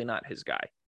probably not his guy.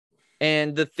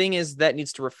 And the thing is that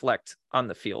needs to reflect on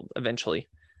the field eventually.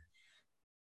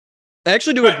 I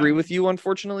actually do agree with you,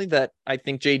 unfortunately, that I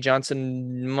think Jay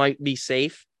Johnson might be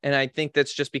safe. And I think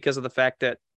that's just because of the fact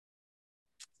that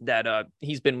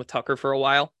he's been with Tucker for a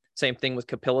while. Same thing with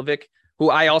Kapilovic, who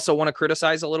I also want to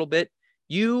criticize a little bit.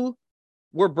 You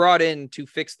were brought in to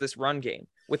fix this run game.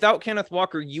 Without Kenneth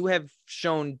Walker, you have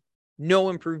shown no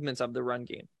improvements of the run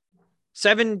game.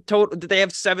 7 total. Did they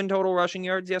have 7 total rushing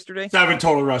yards yesterday? 7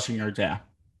 total rushing yards, yeah.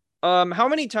 How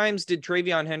many times did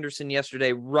Travion Henderson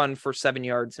yesterday run for 7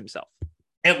 yards himself?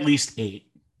 At least 8.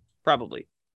 Probably.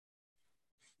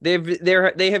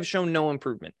 They have shown no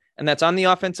improvement, and that's on the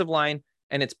offensive line,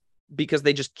 and it's because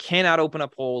they just cannot open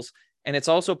up holes, and it's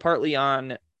also partly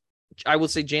on, I would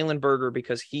say, Jalen Berger,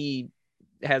 because he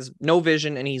has no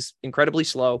vision and he's incredibly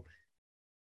slow.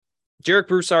 Jarek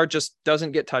Broussard just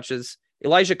doesn't get touches.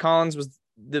 Elijah Collins was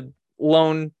the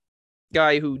lone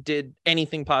guy who did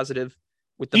anything positive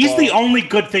with the ball. The only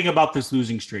good thing about this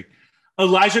losing streak.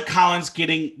 Elijah Collins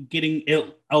getting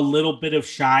a little bit of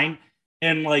shine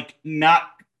and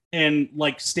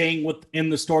staying within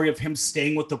the story of him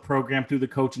staying with the program through the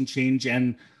coaching change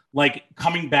and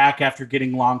coming back after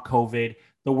getting long COVID,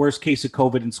 the worst case of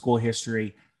COVID in school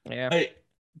history. Yeah.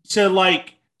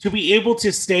 To be able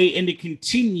to stay and to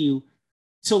continue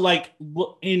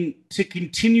to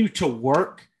continue to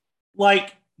work,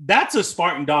 that's a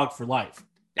Spartan dog for life.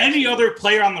 Any other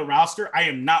player on the roster, I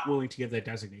am not willing to give that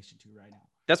designation to right now.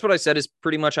 That's what I said is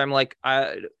pretty much, I'm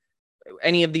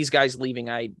any of these guys leaving,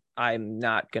 I'm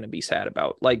not going to be sad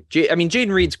about.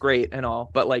 Jaden Reed's great and all,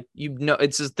 but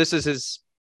this is his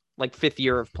 5th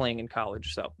year of playing in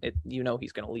college. So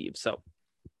he's going to leave. So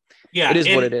yeah, it is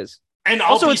what it is. And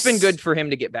also it's been good for him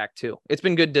to get back too. It's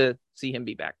been good to see him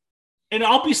be back. And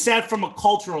I'll be sad from a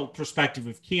cultural perspective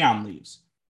if Keon leaves.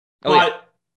 But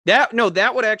that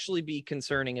would actually be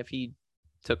concerning if he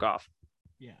took off.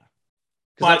 Yeah.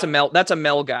 Because that's a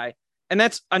Mel guy. And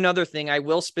that's another thing. I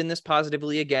will spin this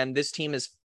positively again. This team is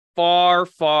far,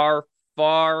 far,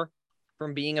 far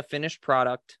from being a finished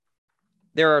product.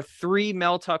 There are 3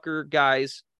 Mel Tucker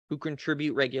guys who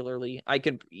contribute regularly.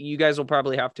 You guys will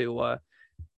probably have to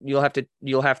you'll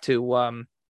have to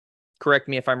correct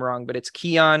me if I'm wrong, but it's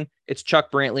Keon, it's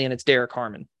Chuck Brantley, and it's Derek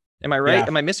Harmon. Am I right? Yeah.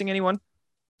 Am I missing anyone?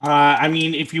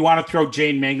 If you want to throw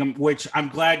Jane Mangum, which I'm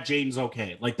glad Jane's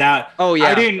okay, like that. Oh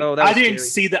yeah. I didn't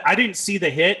see the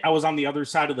hit. I was on the other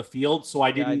side of the field, so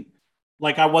I didn't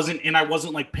I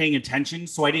wasn't paying attention,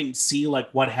 so I didn't see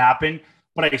what happened.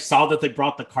 But I saw that they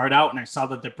brought the card out, and I saw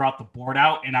that they brought the board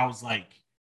out, and I was like,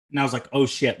 oh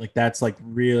shit, that's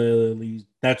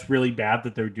really bad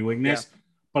that they're doing this. Yeah.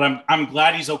 But I'm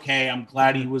glad he's okay. I'm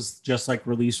glad he was just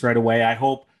released right away. I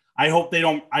hope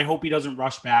he doesn't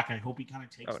rush back. I hope he kind of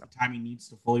takes the time he needs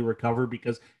to fully recover,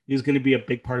 because he's going to be a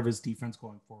big part of his defense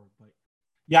going forward. But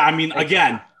yeah,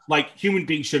 human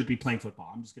beings shouldn't be playing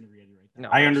football. I'm just going to reiterate that. No,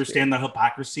 I understand the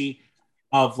hypocrisy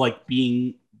of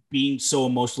being so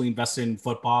emotionally invested in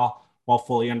football while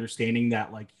fully understanding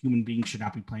that human beings should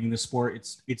not be playing this sport.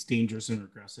 It's dangerous and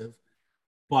aggressive.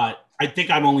 But I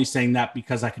think I'm only saying that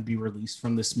because I can be released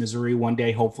from this misery one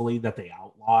day, hopefully, that they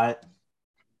outlaw it.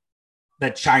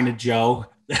 That China Joe,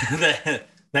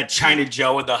 that China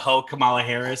Joe with the hoe Kamala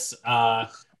Harris outlaw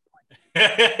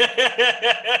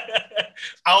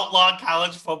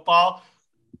college football.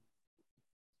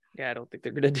 Yeah, I don't think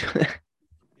they're going to do that.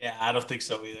 Yeah, I don't think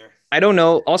so either. I don't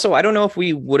know. Also, I don't know if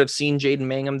we would have seen Jaden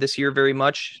Mangum this year very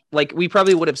much. We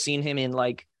probably would have seen him in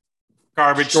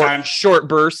Garbage time. Short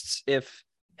bursts if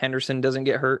Henderson doesn't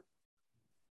get hurt.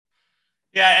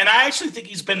 Yeah, and I actually think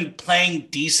he's been playing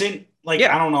decent. Like,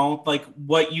 I don't know, like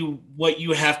what you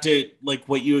have to, like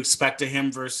what you expect of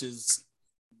him versus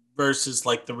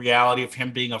like the reality of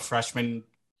him being a freshman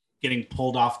getting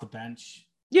pulled off the bench.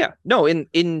 Yeah, no,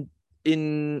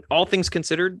 in all things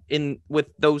considered, with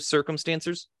those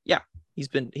circumstances,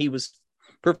 he was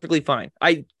perfectly fine.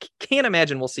 I can't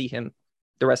imagine we'll see him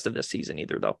the rest of this season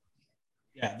either, though.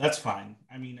 Yeah, that's fine.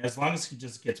 I mean, as long as he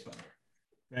just gets better,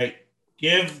 right?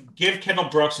 Give Kendall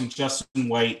Brooks and Justin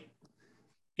White.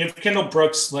 Give Kendall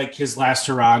Brooks like his last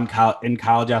hurrah in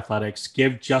college athletics.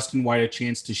 Give Justin White a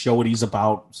chance to show what he's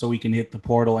about, so he can hit the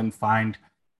portal and find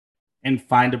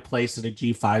a place at a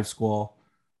G5 school.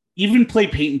 Even play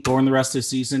Peyton Thorne the rest of the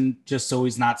season, just so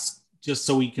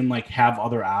he can like have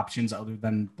other options other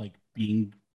than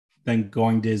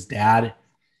going to his dad.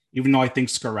 Even though I think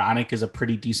Skoranek is a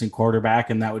pretty decent quarterback,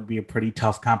 and that would be a pretty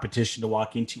tough competition to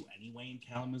walk into anyway in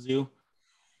Kalamazoo.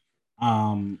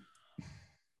 I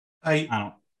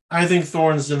think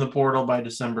Thorne's in the portal by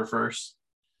December 1st.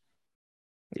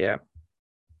 Yeah.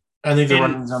 I think the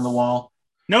writing's on the wall.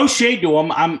 No shade to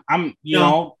him.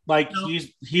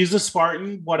 He's a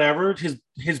Spartan, whatever.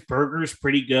 His burger's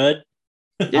pretty good.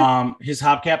 Yeah. His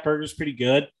Hopcat burger's pretty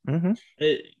good. Mm-hmm.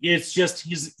 It's just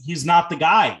he's not the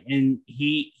guy, and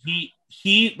he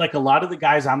like a lot of the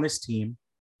guys on this team.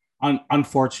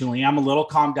 Unfortunately, I'm a little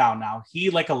calmed down now. He,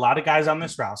 like a lot of guys on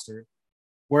this roster,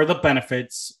 were the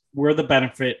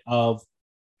benefit of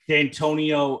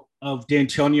D'Antonio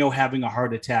having a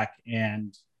heart attack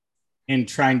and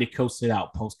trying to coast it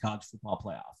out post college football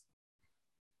playoff.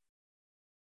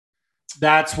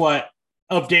 That's what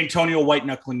of D'Antonio white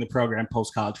knuckling the program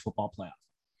post college football playoff.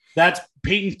 That's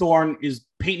Peyton Thorne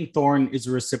is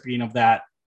a recipient of that.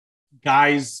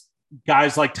 Guys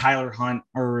like Tyler Hunt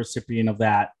are a recipient of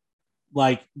that.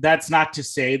 Like, that's not to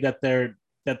say that they're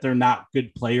not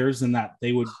good players and that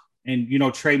they would.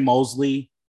 And Trey Mosley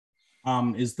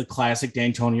is the classic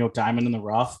D'Antonio diamond in the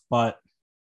rough,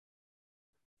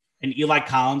 and Eli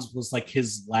Collins was like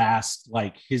his last,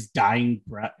 like his dying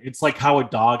breath. It's like how a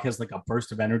dog has like a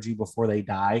burst of energy before they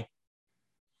die.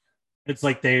 It's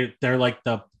like they're like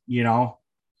the,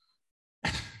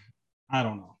 I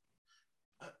don't know.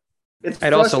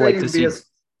 I'd also like to see.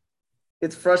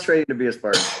 It's frustrating to be a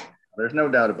Spartan. There's no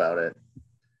doubt about it.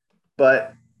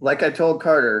 But like I told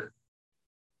Carter,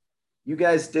 you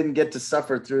guys didn't get to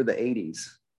suffer through the 80s.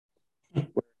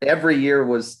 Every year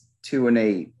was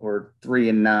 2-8 or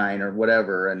 3-9 or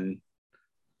whatever. And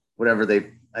whatever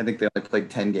I think they only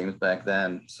played 10 games back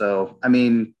then. So, I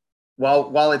mean,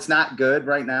 while it's not good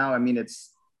right now, I mean, it's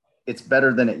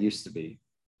better than it used to be.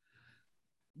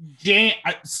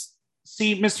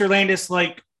 See, Mr. Landis,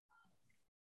 like,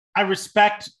 I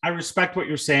respect what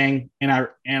you're saying, and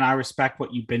I respect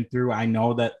what you've been through. I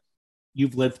know that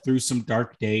you've lived through some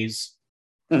dark days.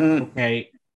 Mm-hmm. Okay.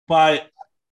 But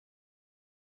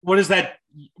what does that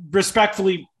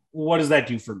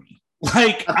do for me?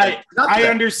 Like, I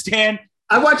understand.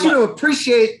 I want you to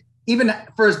appreciate, even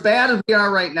for as bad as we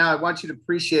are right now, I want you to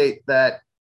appreciate that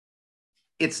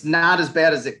it's not as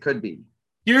bad as it could be.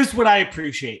 Here's what I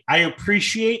appreciate. I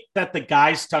appreciate that the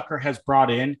guys Tucker has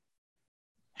brought in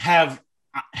have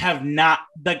not,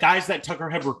 the guys that Tucker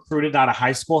have recruited out of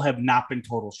high school have not been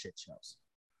total shit shows.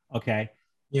 Okay.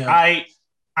 Yeah.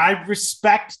 I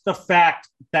respect the fact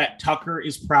that Tucker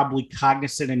is probably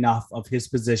cognizant enough of his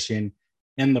position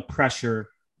and the pressure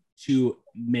to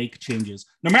make changes.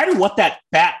 No matter what that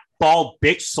fat bald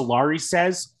bitch Solari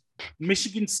says,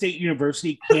 Michigan State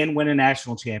University can win a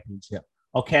national championship.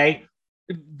 Okay.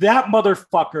 That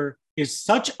motherfucker is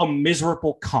such a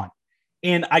miserable cunt.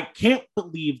 And I can't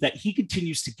believe that he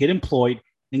continues to get employed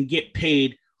and get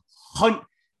paid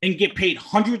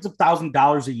hundreds of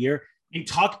 $1,000s a year and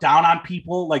talk down on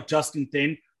people like Justin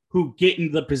Thinn who get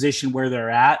into the position where they're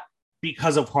at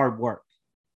because of hard work.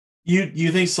 You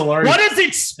think Solari?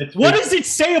 What does it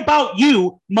say about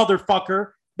you,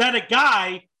 motherfucker, that the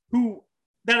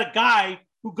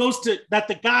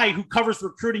guy who covers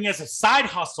recruiting as a side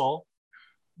hustle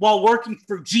while working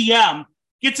for GM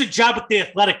gets a job at the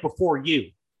Athletic before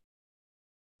you?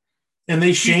 And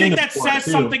they do you think that says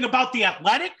something about the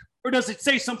Athletic, or does it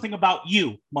say something about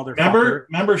you, motherfucker?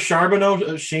 Remember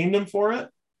Charbonneau shamed him for it?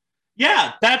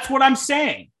 Yeah, that's what I'm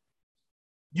saying.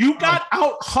 You got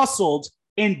out hustled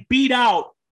and beat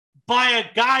out by a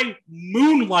guy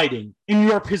moonlighting in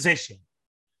your position.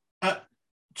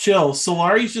 Chill.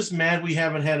 Solari's just mad we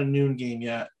haven't had a noon game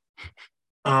yet.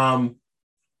 You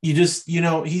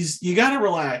got to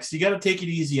relax. You got to take it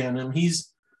easy on him.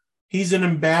 He's He's an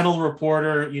embattled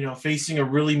reporter, facing a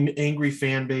really angry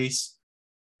fan base.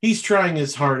 He's trying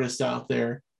his hardest out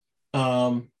there.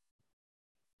 I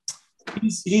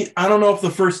don't know if the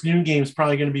first noon game is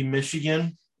probably going to be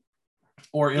Michigan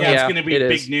or Illinois. It's going to be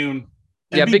Big Noon.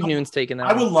 Yeah, Big Noon's taking that.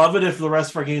 I would love it if the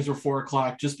rest of our games were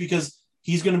 4:00, just because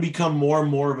he's going to become more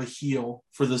and more of a heel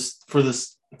for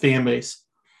this fan base.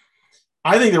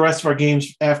 I think the rest of our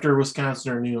games after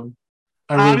Wisconsin are noon.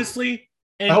 Honestly,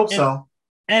 I hope so.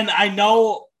 And I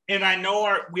know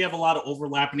we have a lot of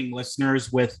overlapping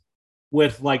listeners with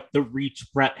like the reach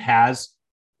Brett has.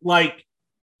 Like,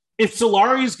 if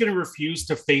Solari is going to refuse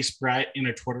to face Brett in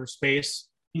a Twitter space,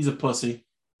 he's a pussy.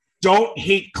 Don't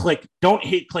hate click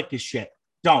his shit.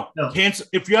 Don't cancel.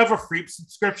 If you have a free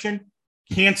subscription,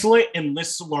 cancel it and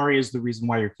list Solari as the reason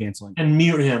why you're canceling. And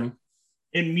mute him.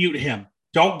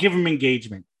 Don't give him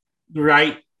engagement.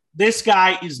 Right? This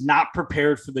guy is not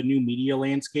prepared for the new media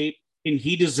landscape, and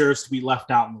he deserves to be left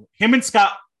out. Him and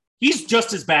Scott, he's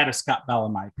just as bad as Scott Bell,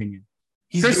 in my opinion.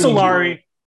 Chris Solari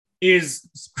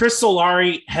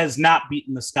has not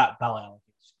beaten the Scott Bell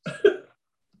allegations.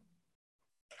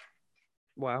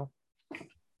 Wow.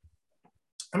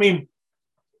 I mean,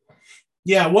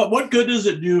 yeah, what good does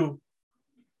it do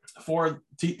for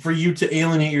you to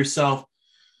alienate yourself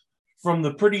from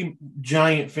the pretty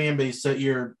giant fan base that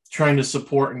you're trying to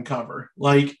support and cover?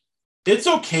 Like, it's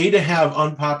okay to have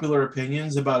unpopular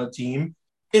opinions about a team.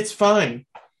 It's fine.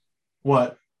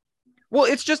 What? Well,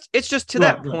 it's just to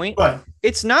that point.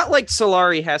 It's not like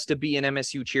Solari has to be an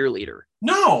MSU cheerleader.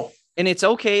 No. And it's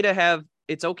okay to have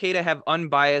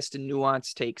unbiased and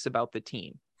nuanced takes about the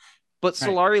team. But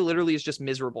Solari literally is just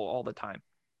miserable all the time.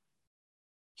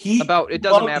 It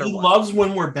doesn't matter. He loves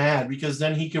when we're bad because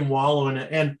then he can wallow in it.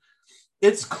 And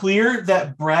it's clear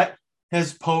that Brett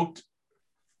has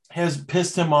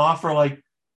pissed him off, or like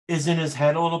is in his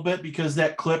head a little bit, because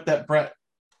that clip that Brett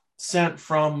sent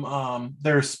from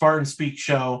their Spartan Speak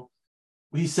show,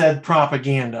 he said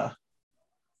propaganda.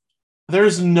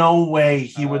 There's no way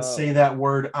he would say that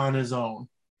word on his own.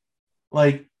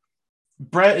 Like,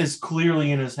 Brett is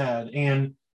clearly in his head,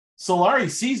 and Solari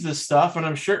sees this stuff, and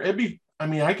I'm sure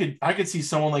I could see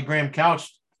someone like Graham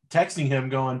Couch texting him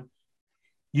going,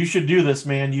 "You should do this,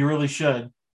 man. You really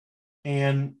should."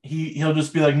 And he'll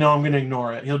just be like, "No, I'm going to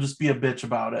ignore it." He'll just be a bitch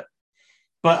about it.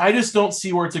 But I just don't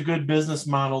see where it's a good business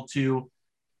model to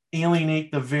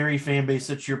alienate the very fan base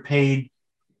that you're paid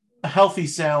a healthy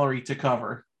salary to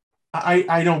cover.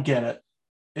 I don't get it.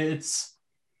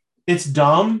 It's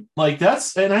dumb. Like,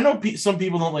 and I know some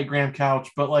people don't like Graham Couch,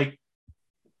 but like,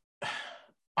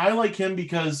 I like him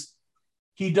because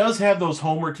he does have those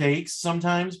homer takes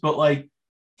sometimes, but like,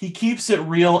 he keeps it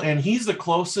real, and he's the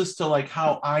closest to like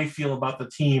how I feel about the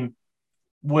team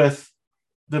with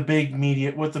the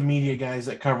media guys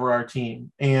that cover our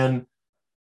team. And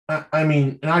I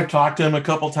mean, and I've talked to him a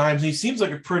couple times. He seems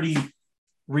like a pretty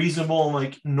reasonable and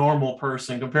like normal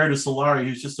person compared to Solari,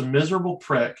 who's just a miserable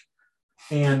prick,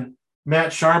 and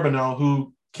Matt Charbonneau,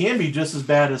 who can be just as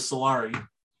bad as Solari.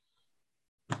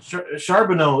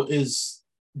 Charbonneau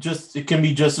can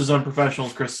be just as unprofessional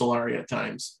as Chris Solari at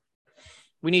times.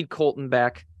 We need Colton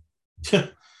back.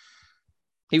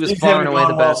 He was far and away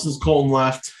the best since Colton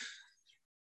left.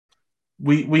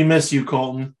 We miss you,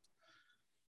 Colton.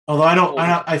 Although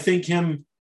I think him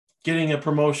getting a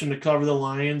promotion to cover the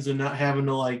Lions and not having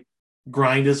to like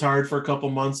grind as hard for a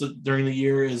couple months during the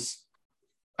year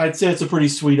I'd say it's a pretty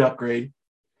sweet upgrade.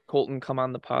 Colton, come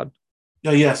on the pod.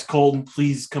 Oh, yes, Colton,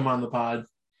 please come on the pod.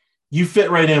 You fit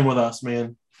right in with us,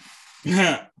 man.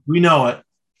 We know it.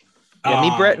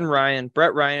 Yeah, Brett Ryan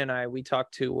and I, we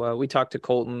talked to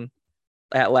Colton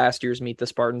at last year's Meet the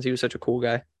Spartans. He was such a cool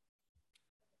guy.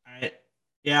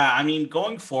 I mean,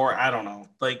 going forward, I don't know.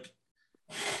 Like,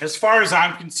 as far as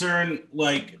I'm concerned,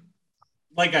 like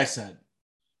I said,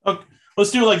 okay,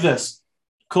 let's do it like this.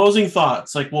 Closing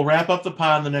thoughts. Like, we'll wrap up the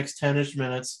pod in the next 10-ish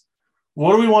minutes.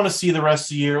 What do we want to see the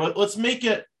rest of the year? Let's make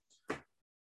it.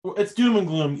 It's doom and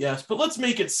gloom, yes, but let's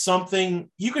make it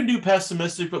something. You can do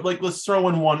pessimistic, but like, let's throw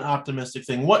in one optimistic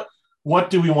thing. What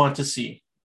do we want to see?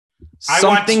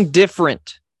 Something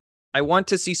different. I want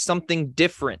to see something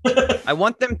different. I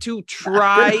want them to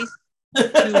try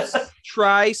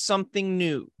something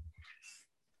new.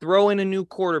 Throw in a new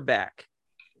quarterback.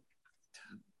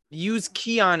 Use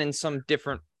Keon in some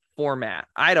different format.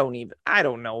 I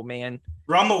don't know, man.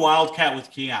 Run the Wildcat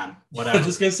with Keon. Whatever. I was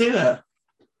just gonna say that.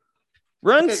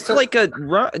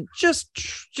 Just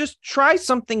try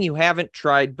something you haven't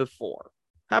tried before.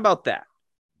 How about that?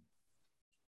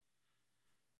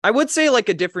 I would say like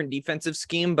a different defensive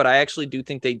scheme, but I actually do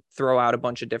think they throw out a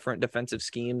bunch of different defensive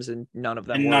schemes and none of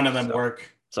them work.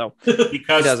 So because it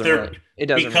doesn't really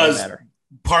matter.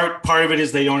 Part of it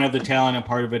is they don't have the talent, and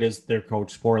part of it is they're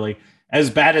coached poorly. As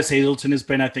bad as Hazleton has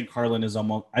been, I think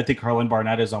Harlan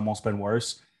Barnett has almost been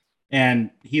worse.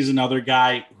 And he's another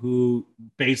guy who,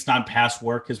 based on past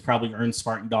work, has probably earned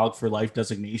Spartan Dog for Life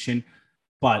designation.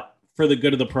 But for the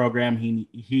good of the program, he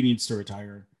needs to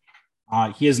retire.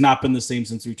 He has not been the same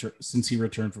since he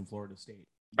returned from Florida State.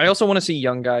 I also want to see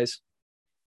young guys.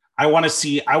 I'm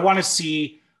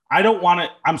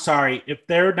sorry, if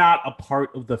they're not a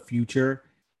part of the future,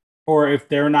 or if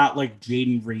they're not like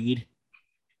Jaden Reed,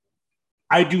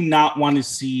 I do not want to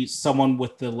see someone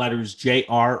with the letters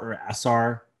JR or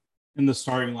SR in the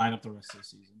starting lineup the rest of the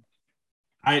season.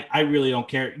 I really don't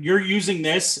care. You're using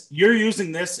this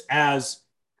as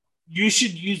you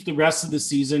should use the rest of the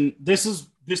season. Two things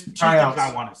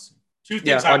I want to see.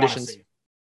 I want to see.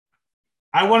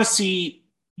 I want to see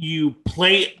you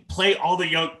play all the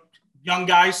young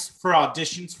guys for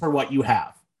auditions for what you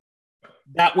have.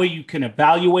 That way you can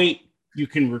evaluate, you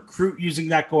can recruit using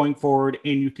that going forward,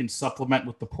 and you can supplement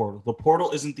with the portal. The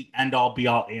portal isn't the end-all,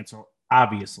 be-all answer,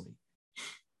 obviously.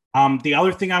 The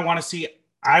other thing I want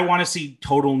to see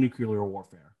total nuclear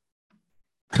warfare.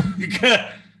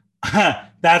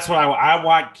 That's what I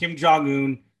want Kim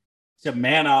Jong-un to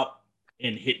man up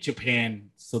and hit Japan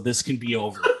so this can be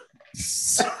over.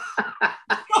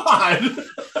 God.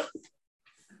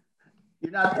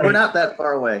 We're not that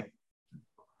far away.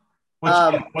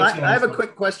 I have a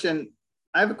quick question.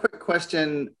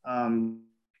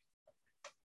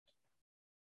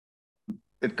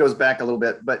 It goes back a little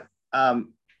bit, but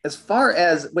as far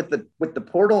as with the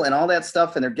portal and all that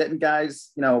stuff, and they're getting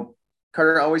guys,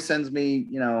 Carter always sends me,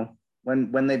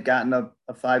 when they've gotten a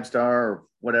 5-star or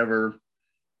whatever.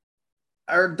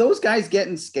 Are those guys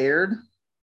getting scared?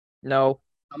 No.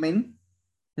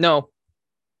 No.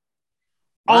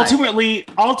 Ultimately,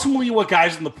 what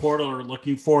guys in the portal are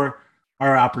looking for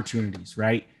are opportunities,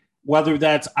 right? Whether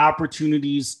that's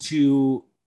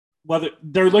whether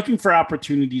they're looking for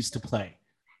opportunities to play,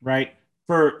 right?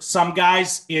 For some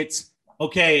guys, it's,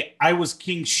 okay, I was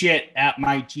king shit at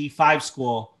my G5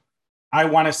 school. I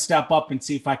want to step up and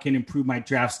see if I can improve my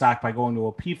draft stock by going to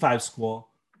a P5 school.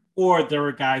 Or there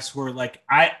are guys who are like,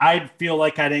 I feel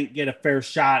like I didn't get a fair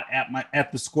shot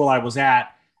at the school I was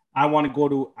at. I want to go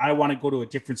to a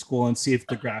different school and see if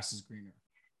the grass is greener.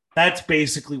 That's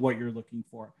basically what you're looking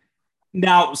for.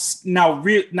 Now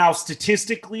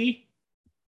statistically,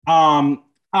 on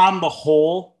the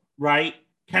whole, right?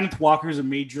 Kenneth Walker is a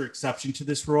major exception to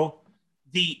this rule.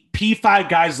 The P5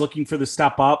 guys looking for the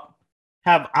step up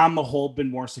have, on the whole,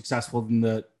 been more successful than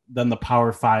the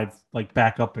Power 5, like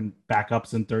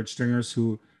backups and third stringers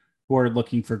who are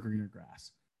looking for greener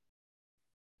grass.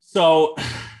 So,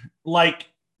 like,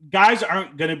 guys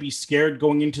aren't going to be scared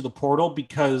going into the portal,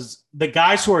 because the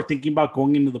guys who are thinking about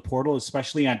going into the portal,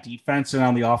 especially on defense and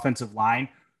on the offensive line,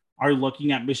 are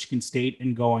looking at Michigan State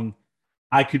and going,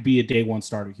 I could be a day one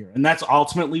starter here. And that's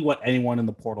ultimately what anyone in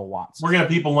the portal wants. We're going to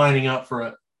have people lining up for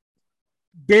it.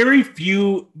 Very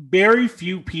few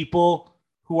people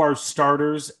who are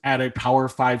starters at a Power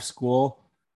 5 school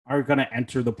are going to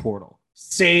enter the portal,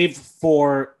 save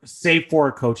for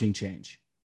a coaching change.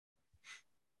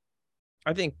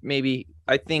 I think he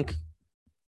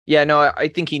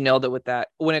nailed it with that.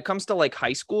 When it comes to like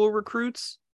high school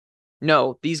recruits,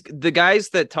 no, the guys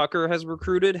that Tucker has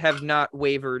recruited have not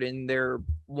wavered in their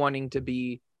wanting to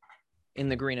be in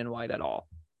the green and white at all.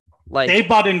 Like, they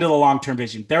bought into the long-term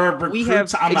vision. There are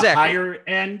recruits on the higher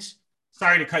end.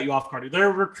 Sorry to cut you off, Carter. There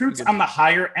are recruits on the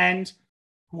higher end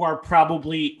who are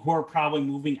probably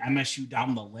moving MSU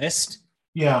down the list.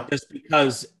 Yeah, just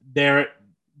because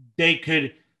they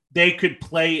could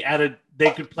play at a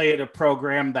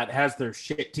program that has their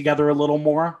shit together a little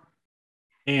more,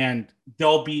 and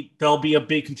they'll be a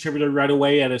big contributor right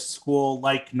away at a school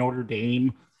like Notre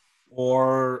Dame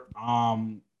or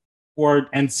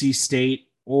NC State,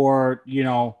 or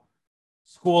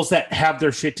schools that have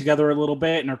their shit together a little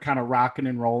bit and are kind of rocking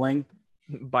and rolling.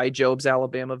 By Job's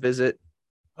Alabama visit.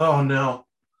 Oh no.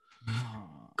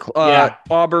 Yeah.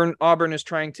 Auburn is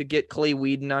trying to get Clay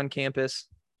Whedon on campus.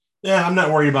 Yeah, I'm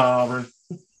not worried about Auburn.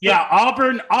 Yeah,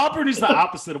 Auburn is the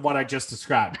opposite of what I just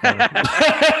described.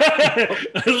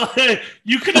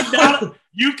 You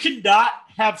could not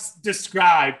have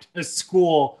described a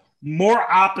school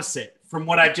more opposite from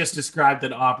what I just described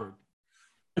than Auburn.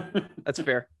 That's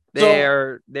fair.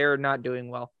 They're not doing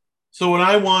well. So what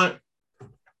I want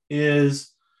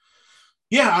is,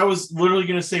 I was literally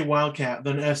going to say Wildcat,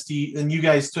 then SD, and you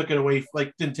guys took it away,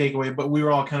 like didn't take away, but we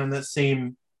were all kind of in that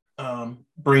same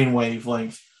brainwave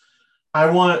length. I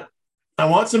want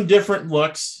some different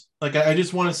looks. Like, I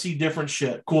just want to see different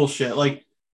shit, cool shit. Like,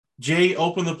 Jay,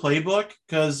 open the playbook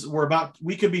because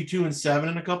we could be 2-7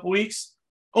 in a couple weeks.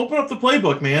 Open up the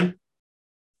playbook, man.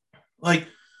 Like,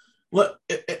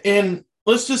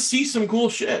 let's just see some cool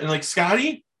shit. And like,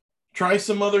 Scotty, try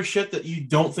some other shit that you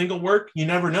don't think will work. You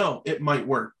never know. It might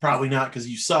work. Probably not because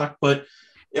you suck, but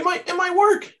it might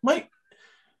work.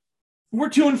 We're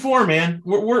 2-4, man.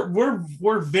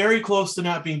 We're very close to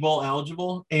not being bowl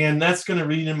eligible, and that's going to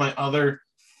read in my other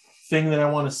thing that I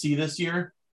want to see this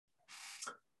year.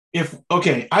 I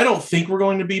don't think we're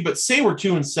going to be, but say we're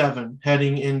 2-7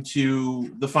 heading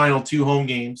into the final 2 home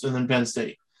games and then Penn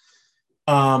State.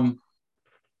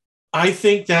 I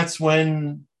think that's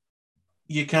when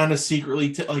you kind of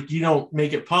secretly you don't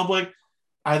make it public.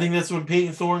 I think that's when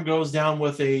Peyton Thorne goes down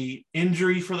with a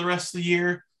injury for the rest of the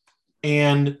year,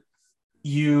 and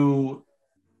you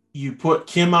put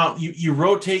Kim out. You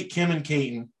rotate Kim and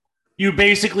Caton. You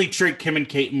basically treat Kim and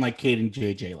Caton like Cade and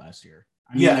JJ last year.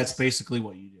 I mean, that's basically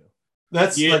what you do.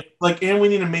 That's and we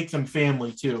need to make them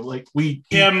family too. Like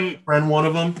Kim friend one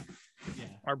of them. Yeah.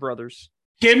 Our brothers.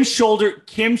 Kim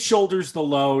shoulders the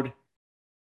load.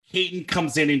 Caton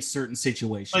comes in certain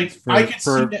situations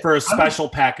for a special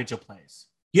package of plays.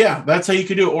 Yeah, that's how you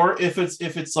could do it. Or if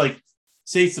it's like,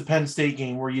 say it's the Penn State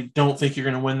game where you don't think you're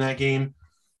going to win that game,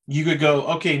 you could go,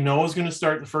 okay, Noah's going to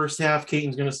start the first half,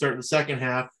 Caton's going to start the second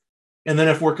half, and then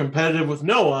if we're competitive with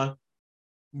Noah,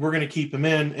 we're going to keep him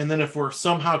in, and then if we're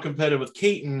somehow competitive with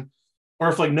Caton, or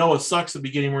if like Noah sucks at the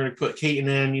beginning, we're going to put Caton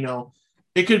in. You know,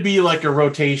 it could be like a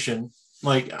rotation,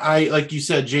 like you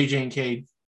said, JJ and Cade.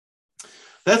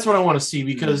 That's what I want to see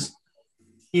because,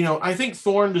 I think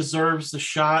Thorne deserves the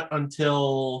shot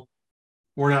until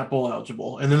we're not bowl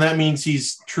eligible. And then that means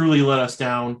he's truly let us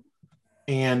down.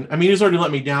 And I mean, he's already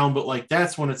let me down, but like,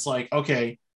 that's when it's like,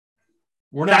 okay,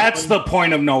 that's the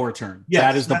point of no return. Yes,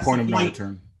 that is the point of no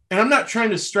return. And I'm not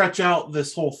trying to stretch out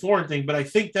this whole Thorne thing, but I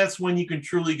think that's when you can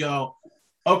truly go,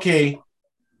 okay,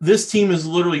 this team is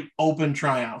literally open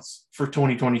tryouts for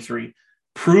 2023.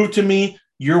 Prove to me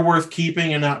you're worth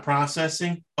keeping and not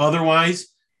processing. Otherwise,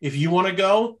 if you want to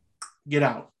go, get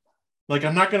out. Like,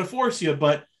 I'm not going to force you,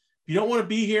 but if you don't want to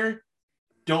be here,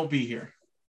 don't be here.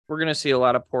 We're going to see a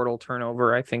lot of portal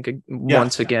turnover, I think,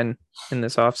 once again in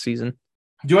this offseason.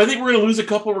 Do I think we're going to lose a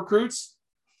couple recruits?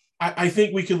 I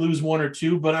think we could lose 1 or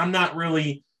 2, but I'm not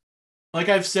really, like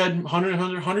I've said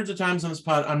hundreds of times on this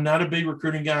pod, I'm not a big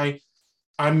recruiting guy.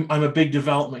 I'm a big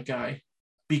development guy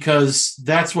because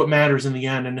that's what matters in the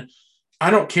end. And I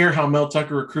don't care how Mel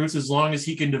Tucker recruits as long as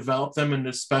he can develop them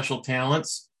into special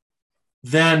talents.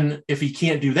 Then if he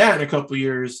can't do that in a couple of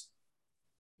years,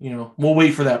 we'll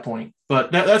wait for that point.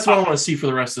 But that's what I want to see for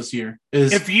the rest of this year.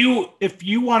 Is if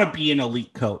you want to be an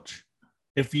elite coach,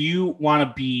 if you want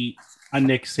to be a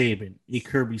Nick Saban, a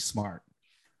Kirby Smart,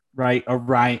 right, a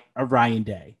Ryan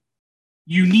Day,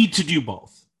 you need to do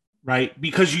both, right?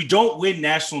 Because you don't win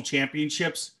national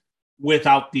championships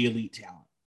without the elite talent.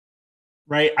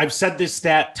 Right? I've said this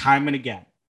stat time and again.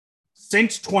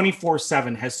 Since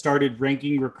 24/7 has started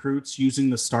ranking recruits using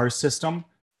the STAR system,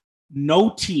 no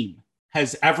team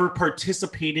has ever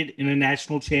participated in a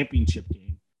national championship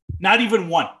game. Not even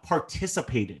one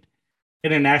participated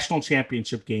in a national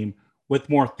championship game with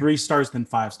more 3 stars than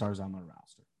 5 stars on their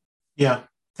roster. Yeah,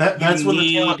 that's when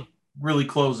the talent really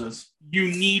closes. You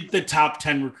need the top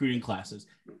 10 recruiting classes.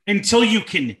 Until you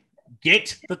can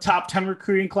get the top 10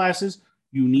 recruiting classes,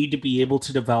 you need to be able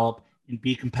to develop and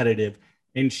be competitive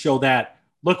and show that,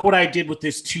 look what I did with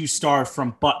this 2-star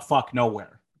from buttfuck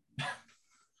nowhere.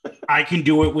 I can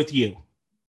do it with you.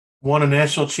 Won a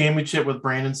national championship with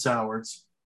Brandon Sowards.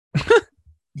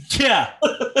 Yeah.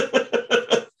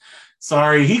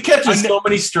 Sorry, he catches so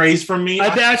many strays from me.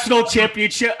 A national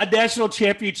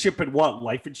championship in what?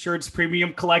 Life insurance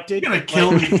premium collected? He's gonna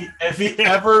kill me.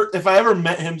 If I ever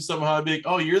met him somehow, I'd be like,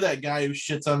 oh, you're that guy who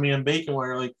shits on me on bacon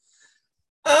wire. Like,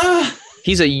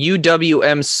 he's a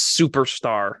UWM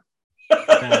superstar.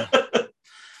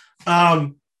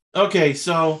 Okay,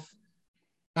 so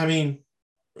I mean,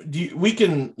 we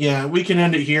can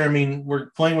end it here. I mean, we're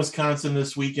playing Wisconsin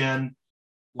this weekend.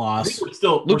 Loss.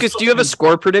 Lucas, do you have a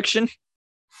score prediction?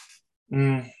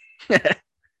 Okay,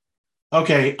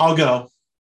 I'll go.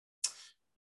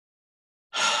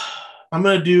 I'm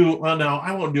gonna do. Well, no,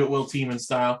 I won't do it Will Tiemann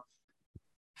style.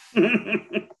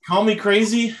 Call me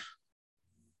crazy.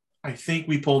 I think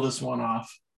we pull this one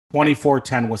off.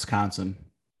 24-10 Wisconsin.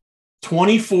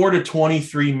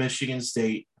 24-23 Michigan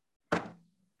State.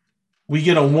 We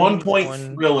get a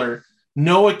 1-point thriller.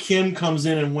 Noah Kim comes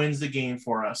in and wins the game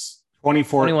for us.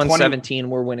 21-17,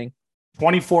 we're winning.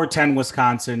 24-10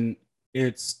 Wisconsin.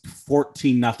 It's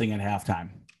 14-0 at halftime.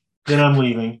 Then I'm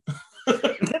leaving.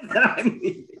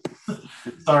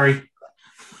 Sorry.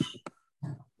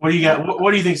 What do you got?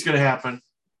 What do you think is going to happen?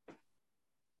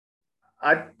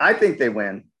 I think they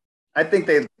win. I think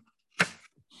they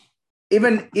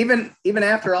even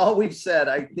after all we've said,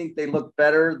 I think they look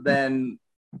better than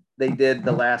they did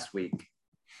the last week.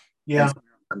 Yeah.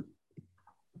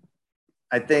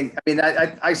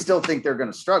 I still think they're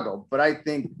going to struggle, but I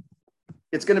think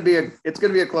it's going to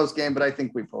be a close game, but I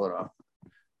think we pull it off.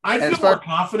 I'd feel more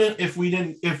confident if we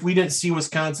didn't see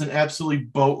Wisconsin absolutely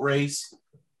boat race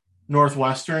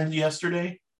Northwestern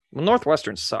yesterday. Well,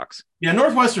 Northwestern sucks. Yeah,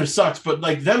 Northwestern sucks, but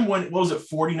like them what was it,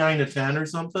 49-10 or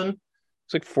something?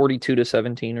 It's like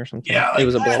 42-17 or something. Yeah, like it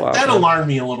was a blowout. That alarmed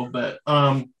me a little bit.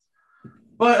 But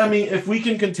I mean, if we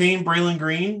can contain Braylon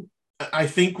Green, I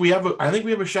think we have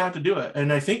a shot to do it,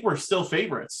 and I think we're still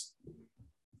favorites.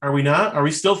 Are we not? Are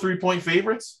we still 3-point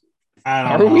favorites?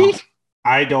 I don't know.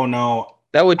 I don't know.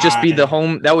 That would just be the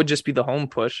home. That would just be the home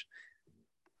push.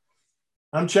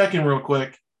 I'm checking real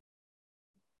quick.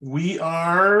 We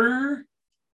are.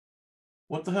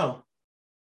 What the hell?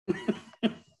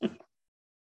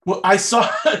 Well, I saw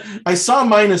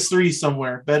 -3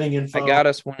 somewhere. Betting info. I got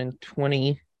us one in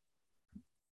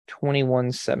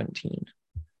 21-17.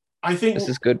 I think this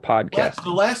is good podcast. The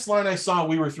last line I saw,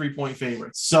 we were 3-point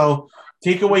favorites. So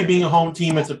take away being a home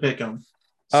team, it's a pick 'em.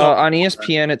 So, on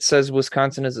ESPN, it says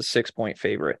Wisconsin is a 6-point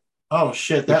favorite. Oh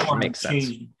shit, that one makes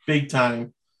sense. Big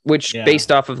time. Which,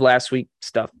 based off of last week's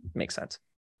stuff, makes sense.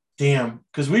 Damn,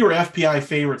 because we were FPI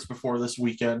favorites before this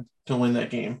weekend to win that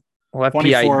game. Well,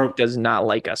 FPI does not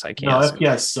like us. I can't. No,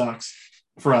 FPI sucks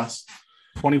for us.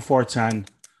 24-10.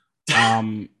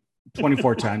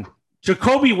 24-10.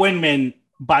 Jacoby Windman,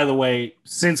 by the way,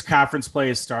 since conference play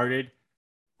has started,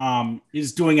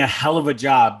 is doing a hell of a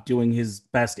job doing his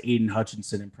best Aiden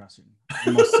Hutchinson impression,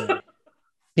 I must say.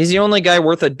 He's the only guy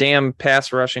worth a damn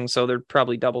pass rushing, so they're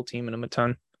probably double teaming him a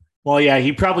ton. Well, yeah,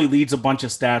 he probably leads a bunch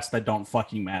of stats that don't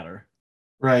fucking matter.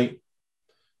 Right.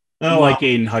 Like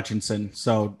Aiden Hutchinson,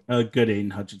 so a good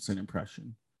Aiden Hutchinson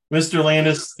impression. Mr.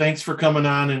 Landis, thanks for coming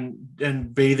on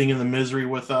and bathing in the misery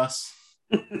with us.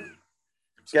 Guys,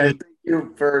 thank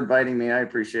you for inviting me. I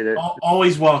appreciate it.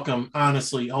 Always welcome.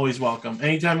 Honestly, always welcome.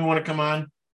 Anytime you want to come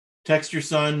on, text your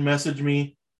son, message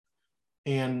me,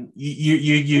 and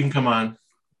you can come on.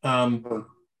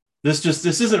 This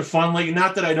isn't fun. Like,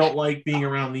 not that I don't like being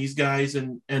around these guys,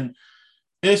 and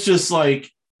it's just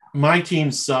like my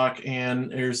teams suck,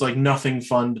 and there's like nothing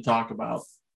fun to talk about.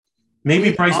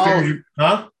 Maybe Price Bears,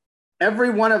 huh? Every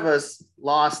one of us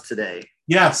lost today.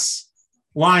 Yes,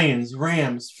 Lions,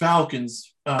 Rams,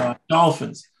 Falcons,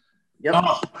 Dolphins. Yep.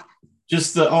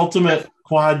 Just the ultimate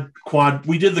quad.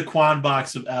 We did the quad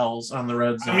box of L's on the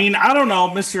red zone. I mean, I don't know,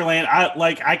 Mr. Land.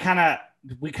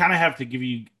 We kind of have to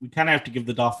give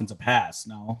the Dolphins a pass.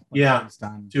 No. Yeah.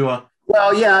 Tua.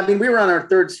 Well, yeah. I mean, we were on our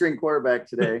third string quarterback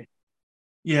today.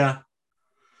 Yeah.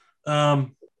 So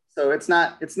it's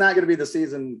not going to be the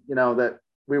season, that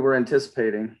we were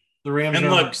anticipating. The Rams. And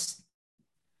look,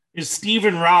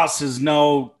 Stephen Ross is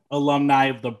no alumni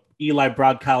of the Eli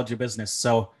Broad College of Business,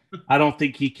 so I don't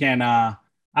think he can.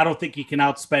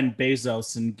 Outspend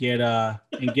Bezos and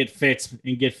get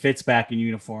Fitz back in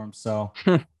uniform. So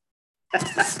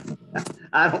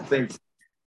I don't think.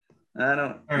 I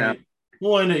don't. All right,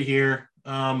 we'll end it here.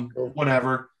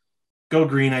 Whatever. Go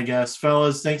green, I guess,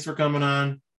 fellas. Thanks for coming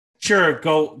on. Sure,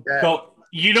 go.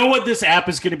 You know what? This app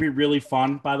is going to be really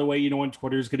fun. By the way, you know when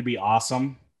Twitter is going to be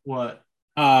awesome. What?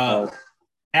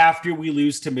 After we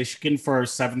lose to Michigan for our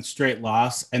 7th straight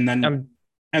loss, and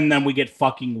then we get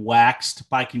fucking waxed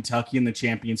by Kentucky in the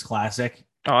Champions Classic.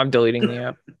 Oh, I'm deleting the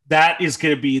app. That is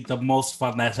going to be the most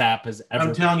fun that app has ever.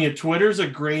 I'm telling you, Twitter's a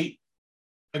great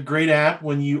app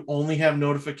when you only have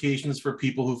notifications for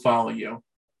people who follow you.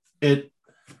 The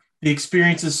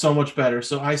experience is so much better.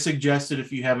 So I suggest it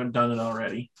if you haven't done it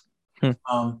already.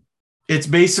 It's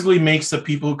basically makes the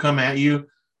people who come at you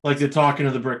like they're talking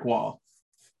to the brick wall.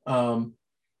 All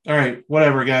right,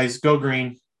 whatever, guys. Go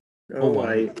green. Go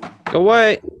white. Go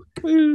white.